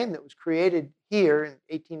Hall of Fame that was created here in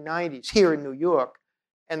 1890s, here in New York,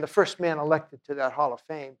 And the first man elected to that Hall of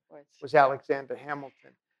Fame was Alexander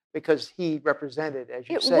Hamilton, because he represented, as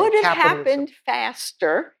you say, it would have capitalism. happened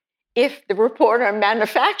faster if the report on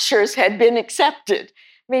manufacturers had been accepted.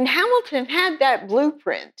 I mean, Hamilton had that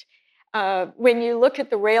blueprint. When you look at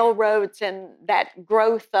the railroads and that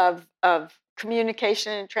growth of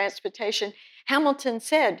communication and transportation, Hamilton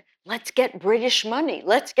said, let's get British money.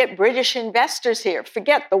 Let's get British investors here.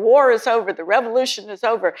 Forget the war is over. The revolution is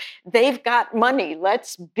over. They've got money.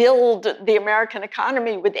 Let's build the American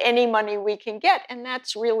economy with any money we can get. And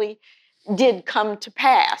that's really did come to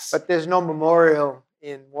pass. But there's no memorial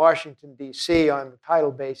in Washington, D.C. on the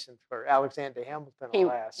tidal basin for Alexander Hamilton,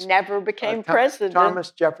 alas. He never became president.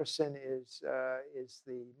 Thomas Jefferson is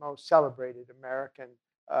the most celebrated American,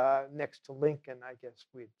 next to Lincoln, I guess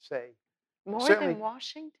we'd say. More Certainly, than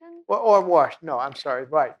Washington? Or Washington. No, I'm sorry.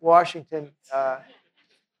 Right. Washington,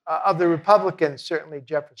 of the Republicans, certainly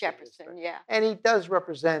Jefferson. Jefferson, yeah. And he does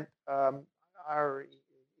represent our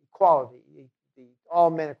equality. The all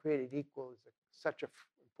men are created equal is such an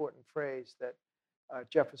important phrase that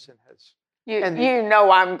Jefferson has. You know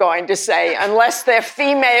I'm going to say, unless they're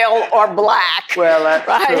female or black. Well, that's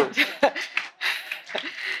right? true.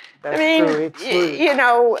 I mean, you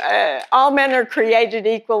know, all men are created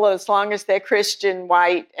equal as long as they're Christian,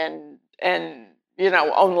 white, and you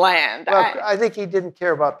know, own land. Well, I think he didn't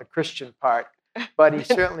care about the Christian part, but he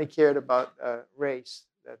certainly cared about race.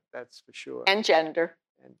 That's for sure. And gender.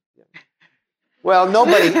 And, yeah. Well,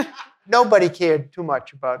 nobody cared too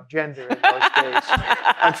much about gender in those days.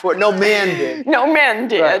 No man did. No men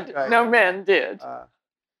did. Right. No men did.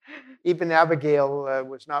 Even Abigail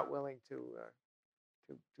was not willing to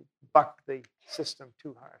buck the system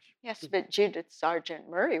too harsh. Yes, but Judith Sargent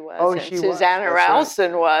Murray was, oh, and she Susanna was.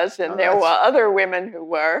 Ralston was, and there were other women who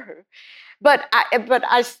were. But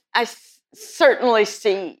I certainly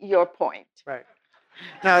see your point. Right.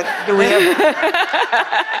 Now, do we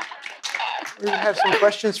have some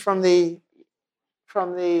questions from the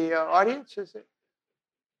audience? Is it?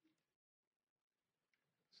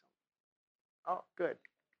 Oh, good.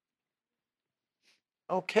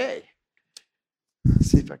 Okay.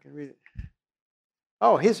 Let's see if I can read it.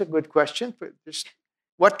 Oh, here's a good question.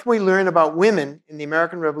 What can we learn about women in the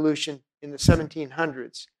American Revolution in the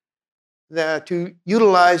 1700s to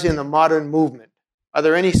utilize in the modern movement? Are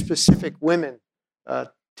there any specific women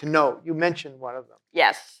to know? You mentioned one of them.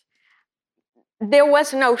 Yes. There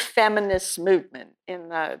was no feminist movement in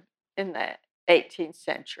the 18th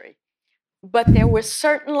century, but there was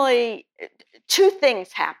certainly two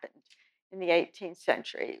things happened in the 18th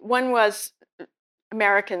century. One was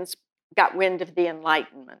Americans got wind of the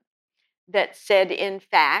Enlightenment that said, in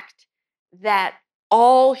fact, that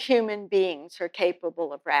all human beings are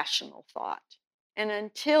capable of rational thought. And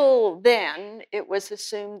until then, it was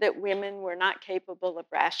assumed that women were not capable of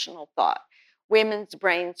rational thought. Women's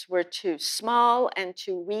brains were too small and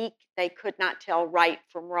too weak. They could not tell right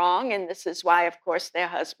from wrong. And this is why, of course, their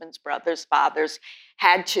husbands, brothers, fathers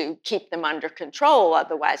had to keep them under control.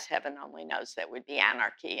 Otherwise, heaven only knows there would be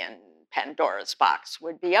anarchy and Pandora's box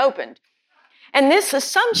would be opened. And this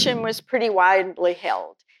assumption was pretty widely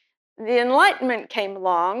held. The Enlightenment came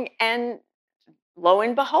along, and lo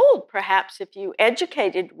and behold, perhaps if you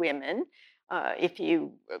educated women, if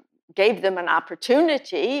you gave them an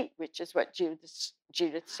opportunity, which is what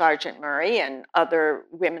Judith Sargent Murray and other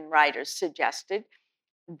women writers suggested,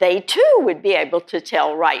 they too would be able to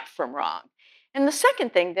tell right from wrong. And the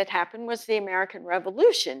second thing that happened was the American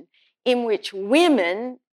Revolution, in which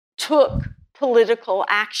women took political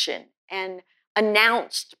action and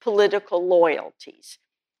announced political loyalties.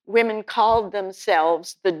 Women called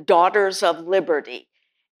themselves the Daughters of Liberty.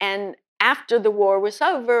 And after the war was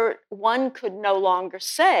over, one could no longer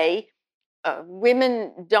say,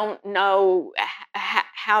 women don't know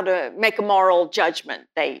how to make a moral judgment.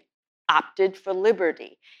 They opted for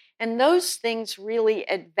liberty. And those things really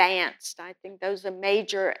advanced. I think those are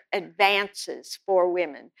major advances for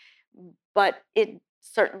women. But it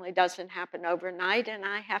certainly doesn't happen overnight. And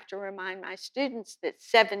I have to remind my students that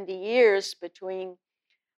 70 years between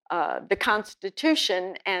the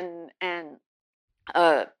Constitution and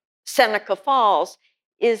Seneca Falls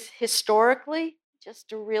is historically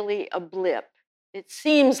just really a blip. It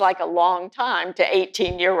seems like a long time to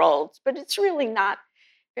 18-year-olds, but it's really not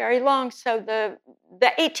very long. So the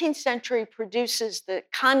 18th century produces the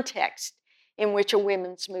context in which a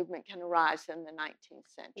women's movement can arise in the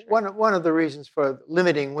 19th century. One of the reasons for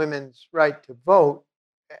limiting women's right to vote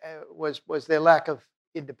was their lack of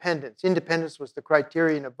independence. Independence was the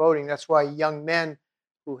criterion of voting. That's why young men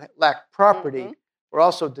who lacked property were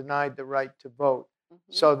also denied the right to vote.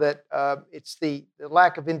 So that it's the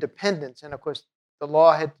lack of independence, and of course the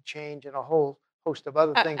law had to change and a whole host of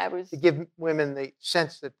other things to give women the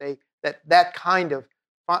sense that that kind of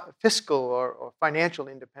fiscal or financial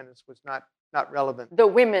independence was not relevant.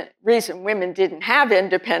 The reason women didn't have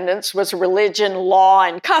independence was religion, law,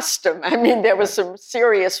 and custom. I mean, there were some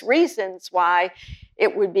serious reasons why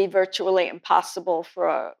it would be virtually impossible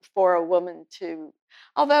for a woman to.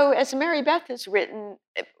 Although, as Mary Beth has written,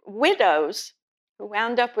 widows who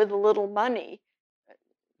wound up with a little money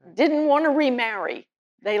didn't want to remarry.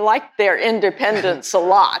 They liked their independence a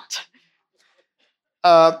lot.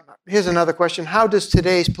 Here's another question. How does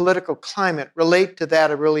today's political climate relate to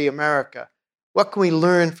that of early America? What can we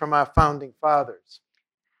learn from our founding fathers?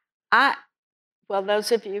 Well,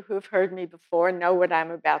 those of you who've heard me before know what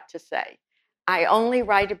I'm about to say. I only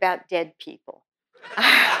write about dead people.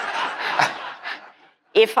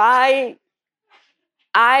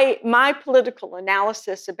 My political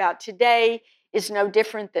analysis about today is no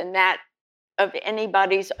different than that of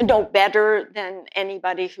no better than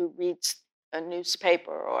anybody who reads a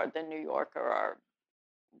newspaper or the New Yorker or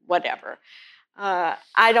whatever.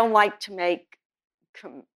 I don't like to make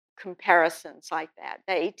comparisons like that.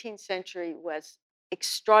 The 18th century was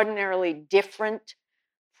extraordinarily different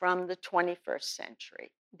from the 21st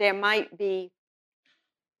century. There might be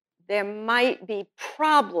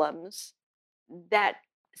problems that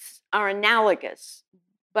are analogous,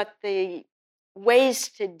 but the ways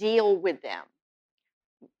to deal with them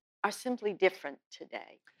are simply different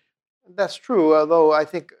today. That's true, although I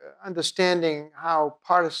think understanding how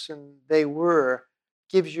partisan they were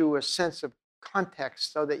gives you a sense of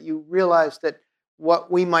context so that you realize that what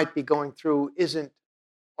we might be going through isn't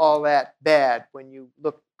all that bad when you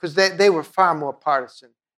look, because they were far more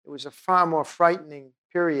partisan. It was a far more frightening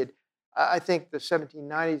period. I think the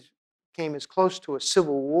 1790s came as close to a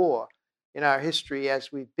civil war in our history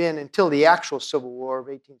as we've been until the actual Civil War of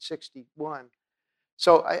 1861.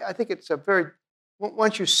 So I think it's a very,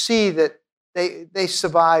 once you see that they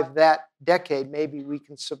survived that decade, maybe we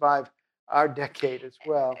can survive our decade as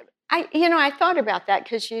well. I thought about that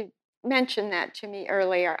because you mentioned that to me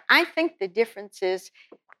earlier. I think the difference is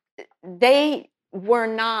they were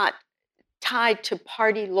not tied to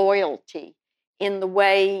party loyalty in the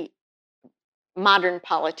way modern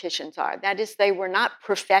politicians are. That is, they were not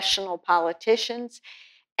professional politicians,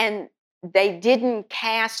 and they didn't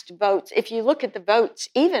cast votes. If you look at the votes,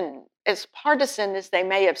 even as partisan as they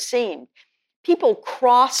may have seemed, people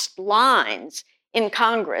crossed lines in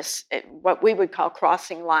Congress, what we would call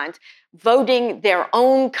crossing lines, voting their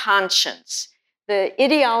own conscience. The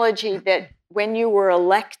ideology that when you were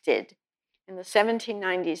elected in the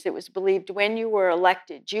 1790s, it was believed when you were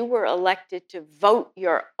elected to vote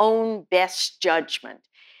your own best judgment.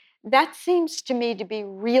 That seems to me to be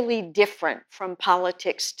really different from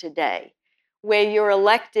politics today, where you're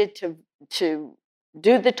elected to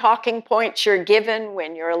do the talking points you're given,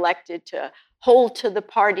 when you're elected to hold to the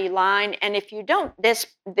party line, and if you don't, there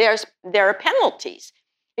are penalties.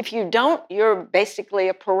 If you don't, you're basically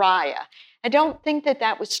a pariah. I don't think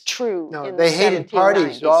that was true. No, in they the hated 1790s.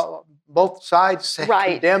 parties. Both sides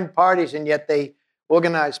condemned parties, and yet they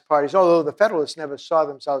organized parties. Although the Federalists never saw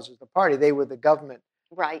themselves as the party, they were the government.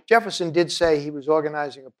 Right. Jefferson did say he was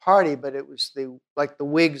organizing a party, but it was like the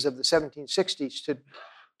Whigs of the 1760s to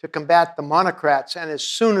combat the monocrats. And as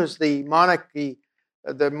soon as the monarchical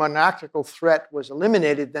threat was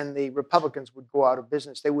eliminated, then the Republicans would go out of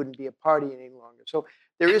business. They wouldn't be a party any longer. So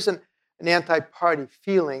there is an anti-party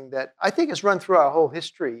feeling that I think has run through our whole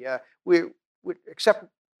history. Except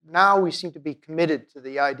now we seem to be committed to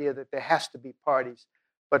the idea that there has to be parties.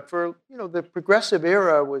 But for the progressive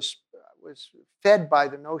era was fed by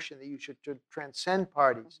the notion that you should transcend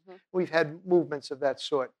parties. Mm-hmm. We've had movements of that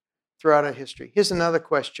sort throughout our history. Here's another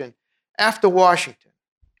question. After Washington,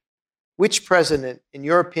 which president, in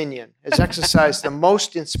your opinion, has exercised the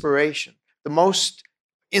most inspiration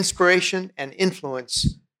and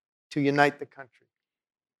influence to unite the country?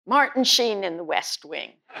 Martin Sheen in the West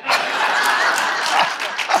Wing.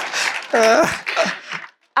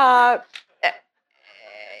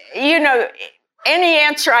 Any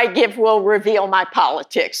answer I give will reveal my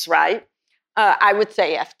politics, right? I would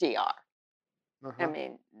say FDR. Uh-huh. I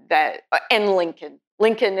mean, and Lincoln.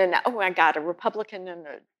 Lincoln and, oh my God, a Republican and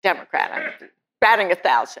a Democrat. I'm batting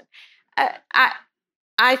 1,000.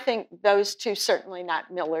 I think those two, certainly not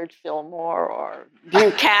Millard Fillmore or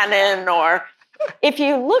Buchanan, or if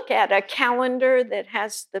you look at a calendar that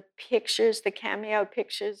has the cameo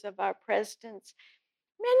pictures of our presidents,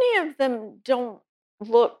 many of them don't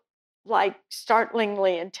look like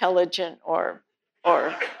startlingly intelligent or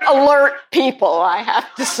alert people, I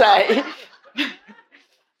have to say.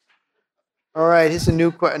 All right, here's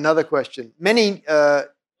another question. Many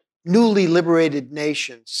newly liberated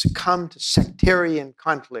nations succumb to sectarian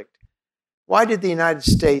conflict. Why did the United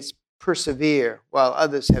States persevere while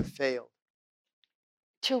others have failed?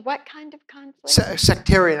 To what kind of conflict?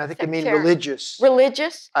 Sectarian, I think they mean religious.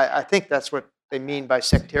 Religious? I think that's what they mean by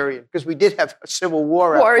sectarian, because we did have a civil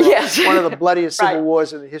war, Yes. one of the bloodiest Right. civil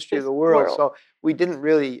wars in the history of the world. So we didn't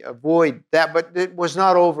really avoid that, but it was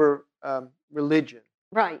not over religion.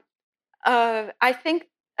 Right. I think,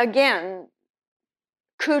 again,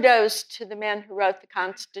 kudos to the men who wrote the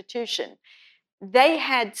Constitution. They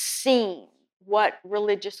had seen what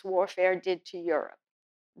religious warfare did to Europe.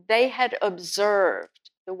 They had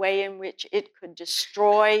observed the way in which it could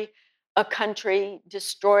destroy a country,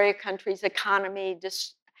 destroy a country's economy,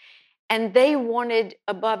 and they wanted,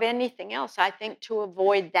 above anything else, I think, to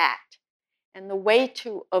avoid that. And the way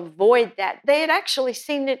to avoid that, they had actually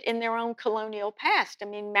seen it in their own colonial past. I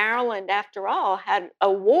mean, Maryland, after all, had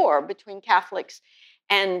a war between Catholics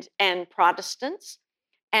and Protestants.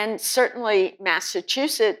 And certainly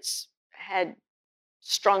Massachusetts had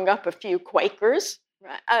strung up a few Quakers.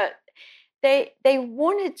 They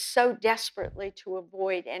wanted so desperately to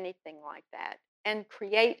avoid anything like that and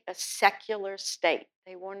create a secular state.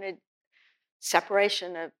 They wanted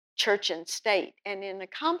separation of church and state. And in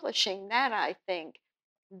accomplishing that, I think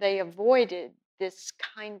they avoided this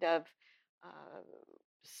kind of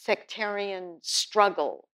sectarian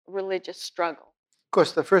struggle, religious struggle. Of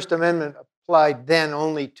course, the First Amendment applied then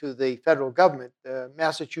only to the federal government.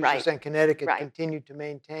 Massachusetts and Connecticut continued to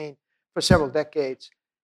maintain for several decades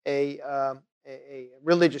a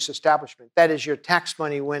religious establishment. That is, your tax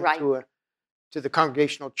money went to the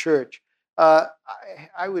Congregational Church.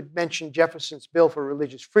 I would mention Jefferson's Bill for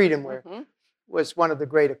Religious Freedom, where was one of the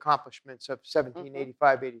great accomplishments of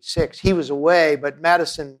 1785-86. He was away, but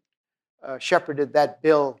Madison shepherded that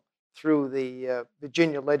bill through the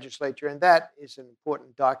Virginia legislature, and that is an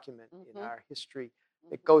important document in our history.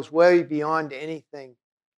 It goes way beyond anything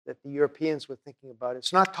that the Europeans were thinking about.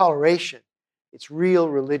 It's not toleration, it's real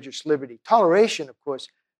religious liberty. Toleration, of course,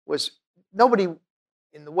 was nobody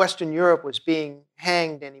in the Western Europe was being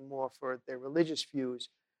hanged anymore for their religious views,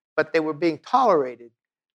 but they were being tolerated,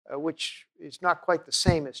 which is not quite the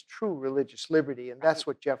same as true religious liberty, and that's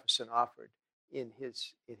what Jefferson offered in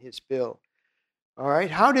his bill. All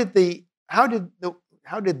right, how did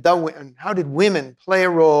women play a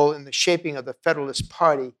role in the shaping of the Federalist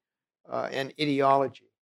Party and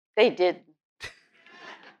ideology? They did.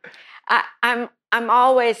 I'm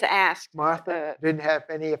always asked. Martha didn't have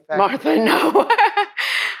any effect. Martha, no.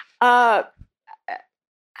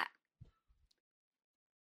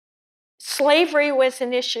 Slavery was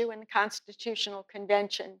an issue in the Constitutional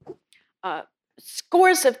Convention.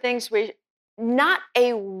 Scores of things not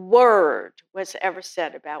a word was ever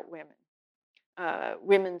said about women.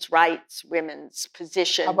 Women's rights, women's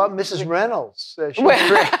position. How about Mrs. Reynolds? That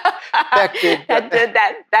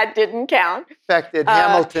didn't count. Affected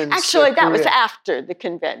Hamilton's actually, that career. was after the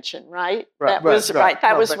convention, right? That was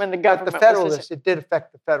when the government. The Federalists, it did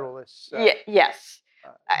affect the Federalists. Yes.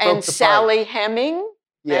 And Sally Heming,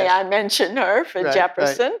 may I mention her for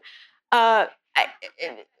Jefferson?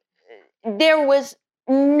 There was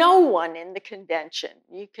no one in the convention.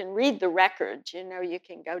 You can read the records. You know, you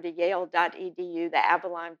can go to yale.edu, the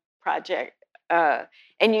Avalon Project,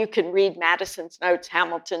 and you can read Madison's notes,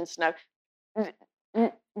 Hamilton's notes.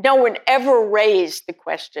 No one ever raised the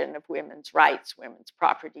question of women's rights, women's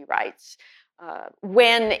property rights,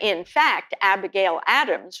 when, in fact, Abigail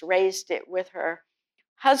Adams raised it with her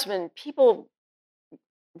husband. People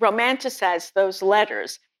romanticize those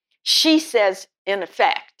letters. She says, in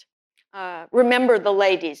effect, remember the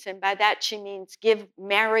ladies, and by that she means give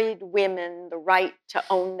married women the right to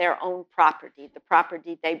own their own property, the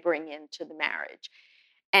property they bring into the marriage.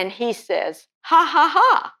 And he says, ha, ha,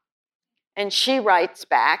 ha. And she writes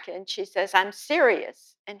back and she says, I'm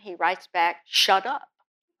serious. And he writes back, shut up.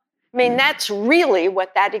 I mean, that's really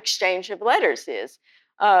what that exchange of letters is.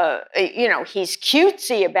 You know, he's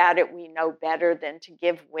cutesy about it. We know better than to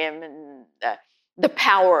give women the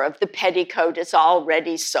power of the petticoat is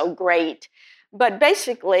already so great. But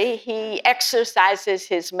basically, he exercises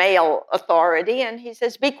his male authority and he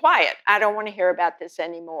says, be quiet. I don't want to hear about this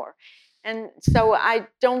anymore. And so I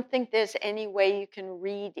don't think there's any way you can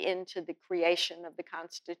read into the creation of the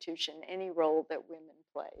Constitution any role that women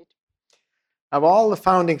played. Of all the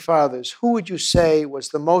founding fathers, who would you say was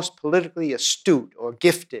the most politically astute or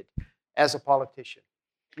gifted as a politician?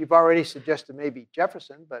 You've already suggested maybe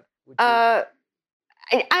Jefferson, but would you?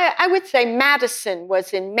 I would say Madison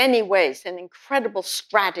was in many ways an incredible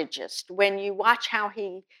strategist. When you watch how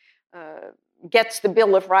he gets the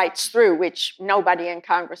Bill of Rights through, which nobody in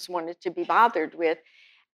Congress wanted to be bothered with.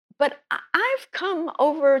 But I've come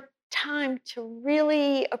over time to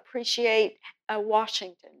really appreciate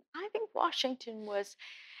Washington. I think Washington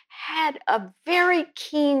had a very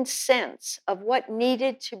keen sense of what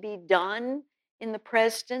needed to be done in the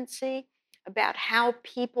presidency, about how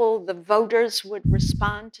people, the voters, would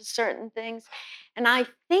respond to certain things. And I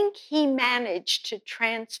think he managed to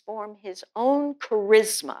transform his own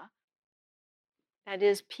charisma, that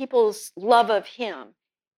is, people's love of him,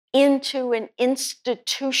 into an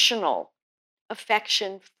institutional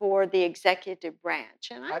affection for the executive branch.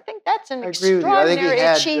 And I think that's an extraordinary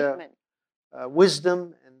achievement.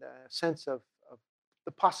 Wisdom and a sense of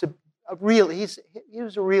the possibility. He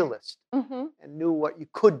was a realist and knew what you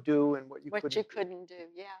could do and what you couldn't do.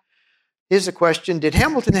 Yeah. Here's a question: did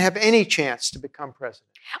Hamilton have any chance to become president?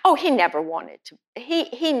 Oh, he never wanted to.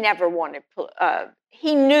 He never wanted.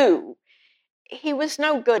 He knew he was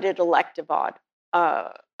no good at elective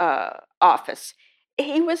office.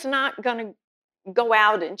 He was not going to go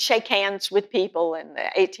out and shake hands with people in the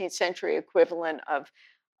 18th century equivalent of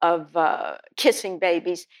kissing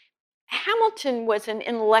babies. Hamilton was an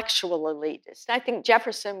intellectual elitist. I think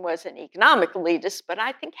Jefferson was an economic elitist, but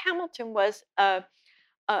I think Hamilton was an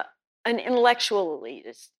intellectual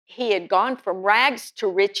elitist. He had gone from rags to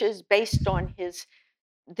riches based on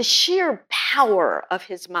the sheer power of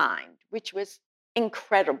his mind, which was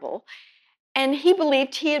incredible. And he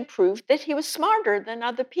believed he had proved that he was smarter than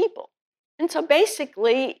other people. And so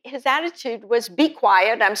basically, his attitude was, be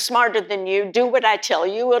quiet, I'm smarter than you, do what I tell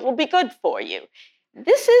you, it'll be good for you.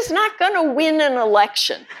 This is not going to win an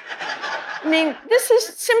election. I mean, this is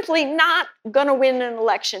simply not going to win an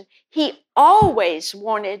election. He always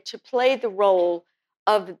wanted to play the role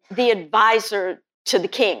of the advisor to the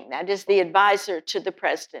king, that is, the advisor to the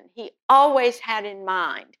president. He always had in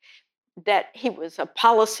mind that he was a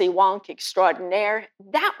policy wonk extraordinaire.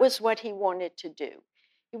 That was what he wanted to do.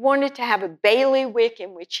 He wanted to have a bailiwick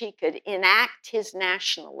in which he could enact his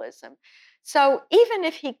nationalism. So even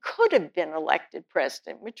if he could have been elected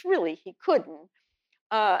president, which really he couldn't,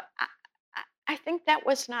 I think that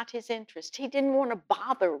was not his interest. He didn't want to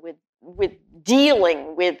bother with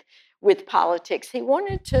dealing with politics. He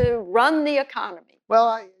wanted to run the economy. Well,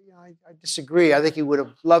 I disagree. I think he would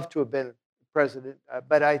have loved to have been president,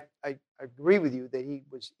 but I agree with you that he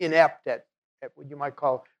was inept at what you might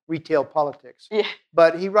call retail politics. Yeah.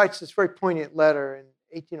 But he writes this very poignant letter in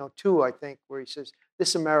 1802, I think, where he says,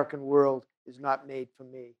 "This American world is not made for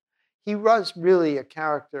me." He was really a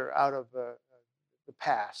character out of the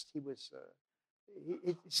past. He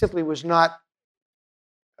simply was not.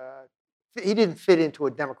 He didn't fit into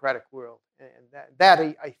a democratic world, and that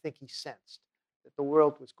I think he sensed that the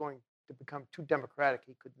world was going to become too democratic.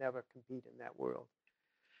 He could never compete in that world.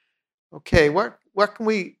 Okay, what can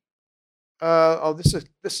we?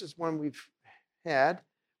 This is one we've had.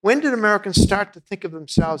 When did Americans start to think of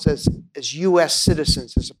themselves as U.S.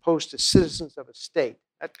 citizens as opposed to citizens of a state?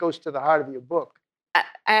 That goes to the heart of your book.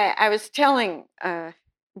 I was telling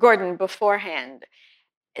Gordon beforehand,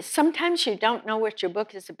 sometimes you don't know what your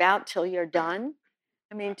book is about till you're done.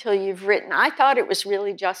 I mean, till you've written. I thought it was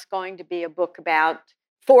really just going to be a book about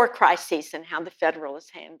 4 crises and how the Federalists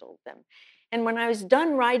handled them. And when I was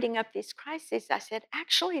done writing up these crises, I said,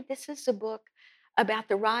 actually, this is a book about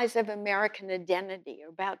the rise of American identity,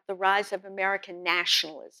 about the rise of American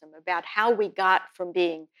nationalism, about how we got from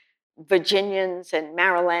being Virginians and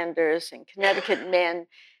Marylanders and Connecticut men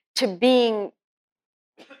to being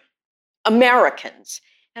Americans.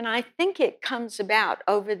 And I think it comes about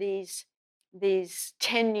over these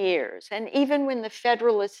 10 years. And even when the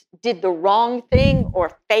Federalists did the wrong thing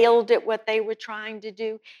or failed at what they were trying to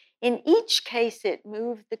do, in each case, it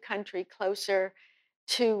moved the country closer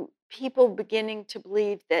to people beginning to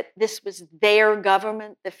believe that this was their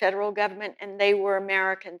government, the federal government, and they were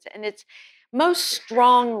Americans. And it's most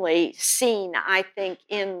strongly seen, I think,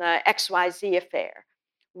 in the XYZ affair,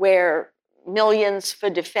 where millions for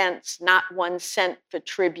defense, not 1 cent for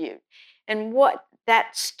tribute. And what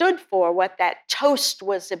that stood for, what that toast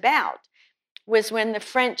was about, was when the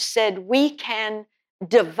French said, we can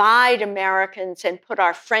divide Americans and put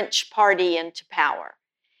our French party into power.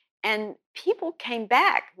 And people came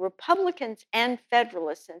back, Republicans and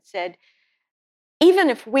Federalists, and said, even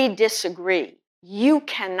if we disagree, you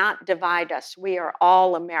cannot divide us. We are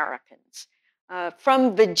all Americans.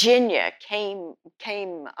 From Virginia came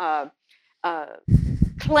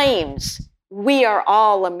claims, we are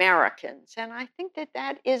all Americans. And I think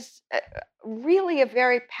that is really a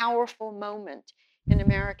very powerful moment in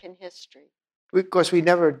American history. of course, we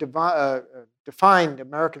never defined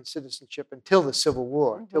American citizenship until the Civil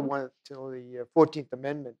War, till the 14th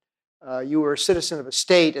Amendment. You were a citizen of a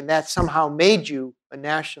state, and that somehow made you a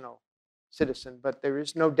national citizen, but there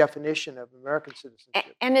is no definition of American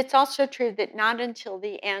citizenship. And it's also true that not until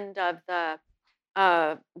the end of the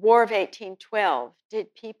War of 1812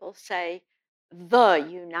 did people say the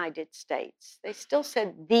United States. They still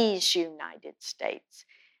said these United States.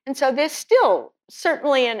 And so there's still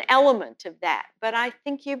certainly an element of that, but I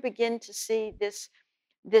think you begin to see this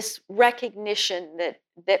recognition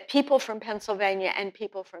that people from Pennsylvania and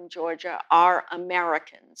people from Georgia are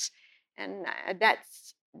Americans. And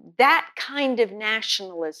that's that kind of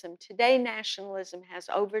nationalism. Today, nationalism has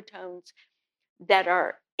overtones that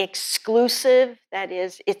are exclusive. That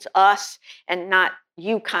is, it's us and not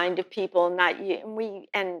you kind of people, not you.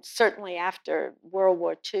 And certainly after World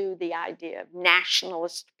War II, the idea of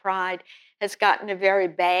nationalist pride has gotten a very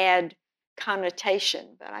bad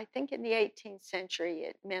connotation. But I think in the 18th century,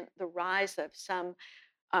 it meant the rise of some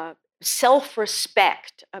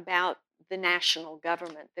self-respect about the national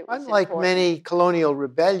government that was Unlike important. many colonial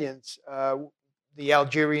rebellions, the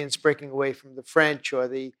Algerians breaking away from the French, or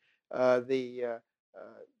the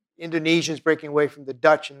Indonesians breaking away from the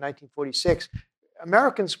Dutch in 1946,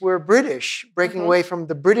 Americans were British, breaking away from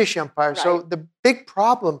the British Empire. Right. So the big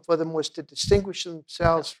problem for them was to distinguish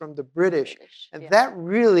themselves from the British. And that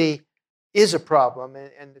really is a problem.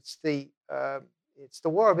 And it's the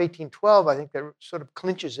War of 1812, I think, that sort of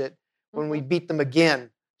clinches it when we beat them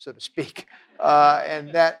again, so to speak.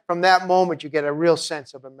 And that from that moment, you get a real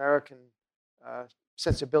sense of American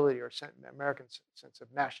sensibility, or American sense of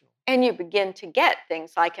national. And you begin to get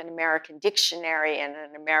things like an American dictionary and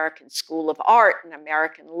an American school of art and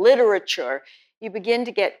American literature. You begin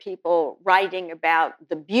to get people writing about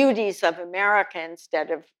the beauties of America instead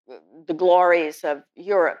of the glories of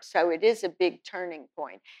Europe. So it is a big turning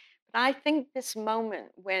point. But I think this moment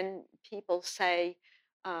when people say,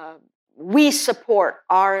 we support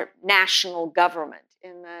our national government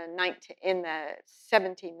in the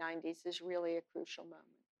 1790s is really a crucial moment.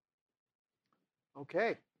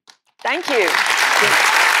 Okay. Thank you.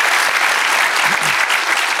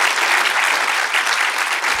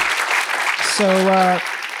 So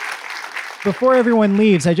before everyone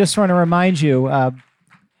leaves, I just want to remind you,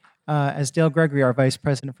 as Dale Gregory, our Vice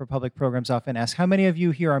President for Public Programs, often asks, how many of you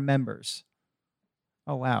here are members?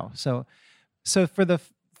 Oh, wow. So for the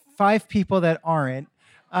 5 people that aren't,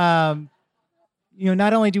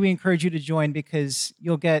 not only do we encourage you to join because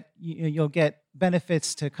you'll get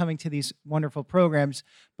benefits to coming to these wonderful programs,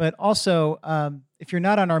 but also if you're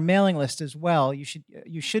not on our mailing list as well, you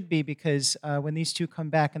should be, because when these 2 come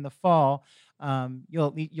back in the fall,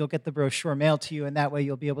 you'll get the brochure mailed to you, and that way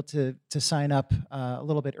you'll be able to sign up a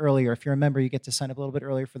little bit earlier. If you're a member, you get to sign up a little bit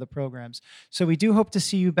earlier for the programs. So we do hope to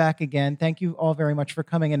see you back again. Thank you all very much for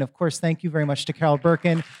coming, and of course, thank you very much to Carol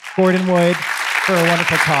Birkin, Gordon Wood, for a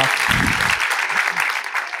wonderful talk.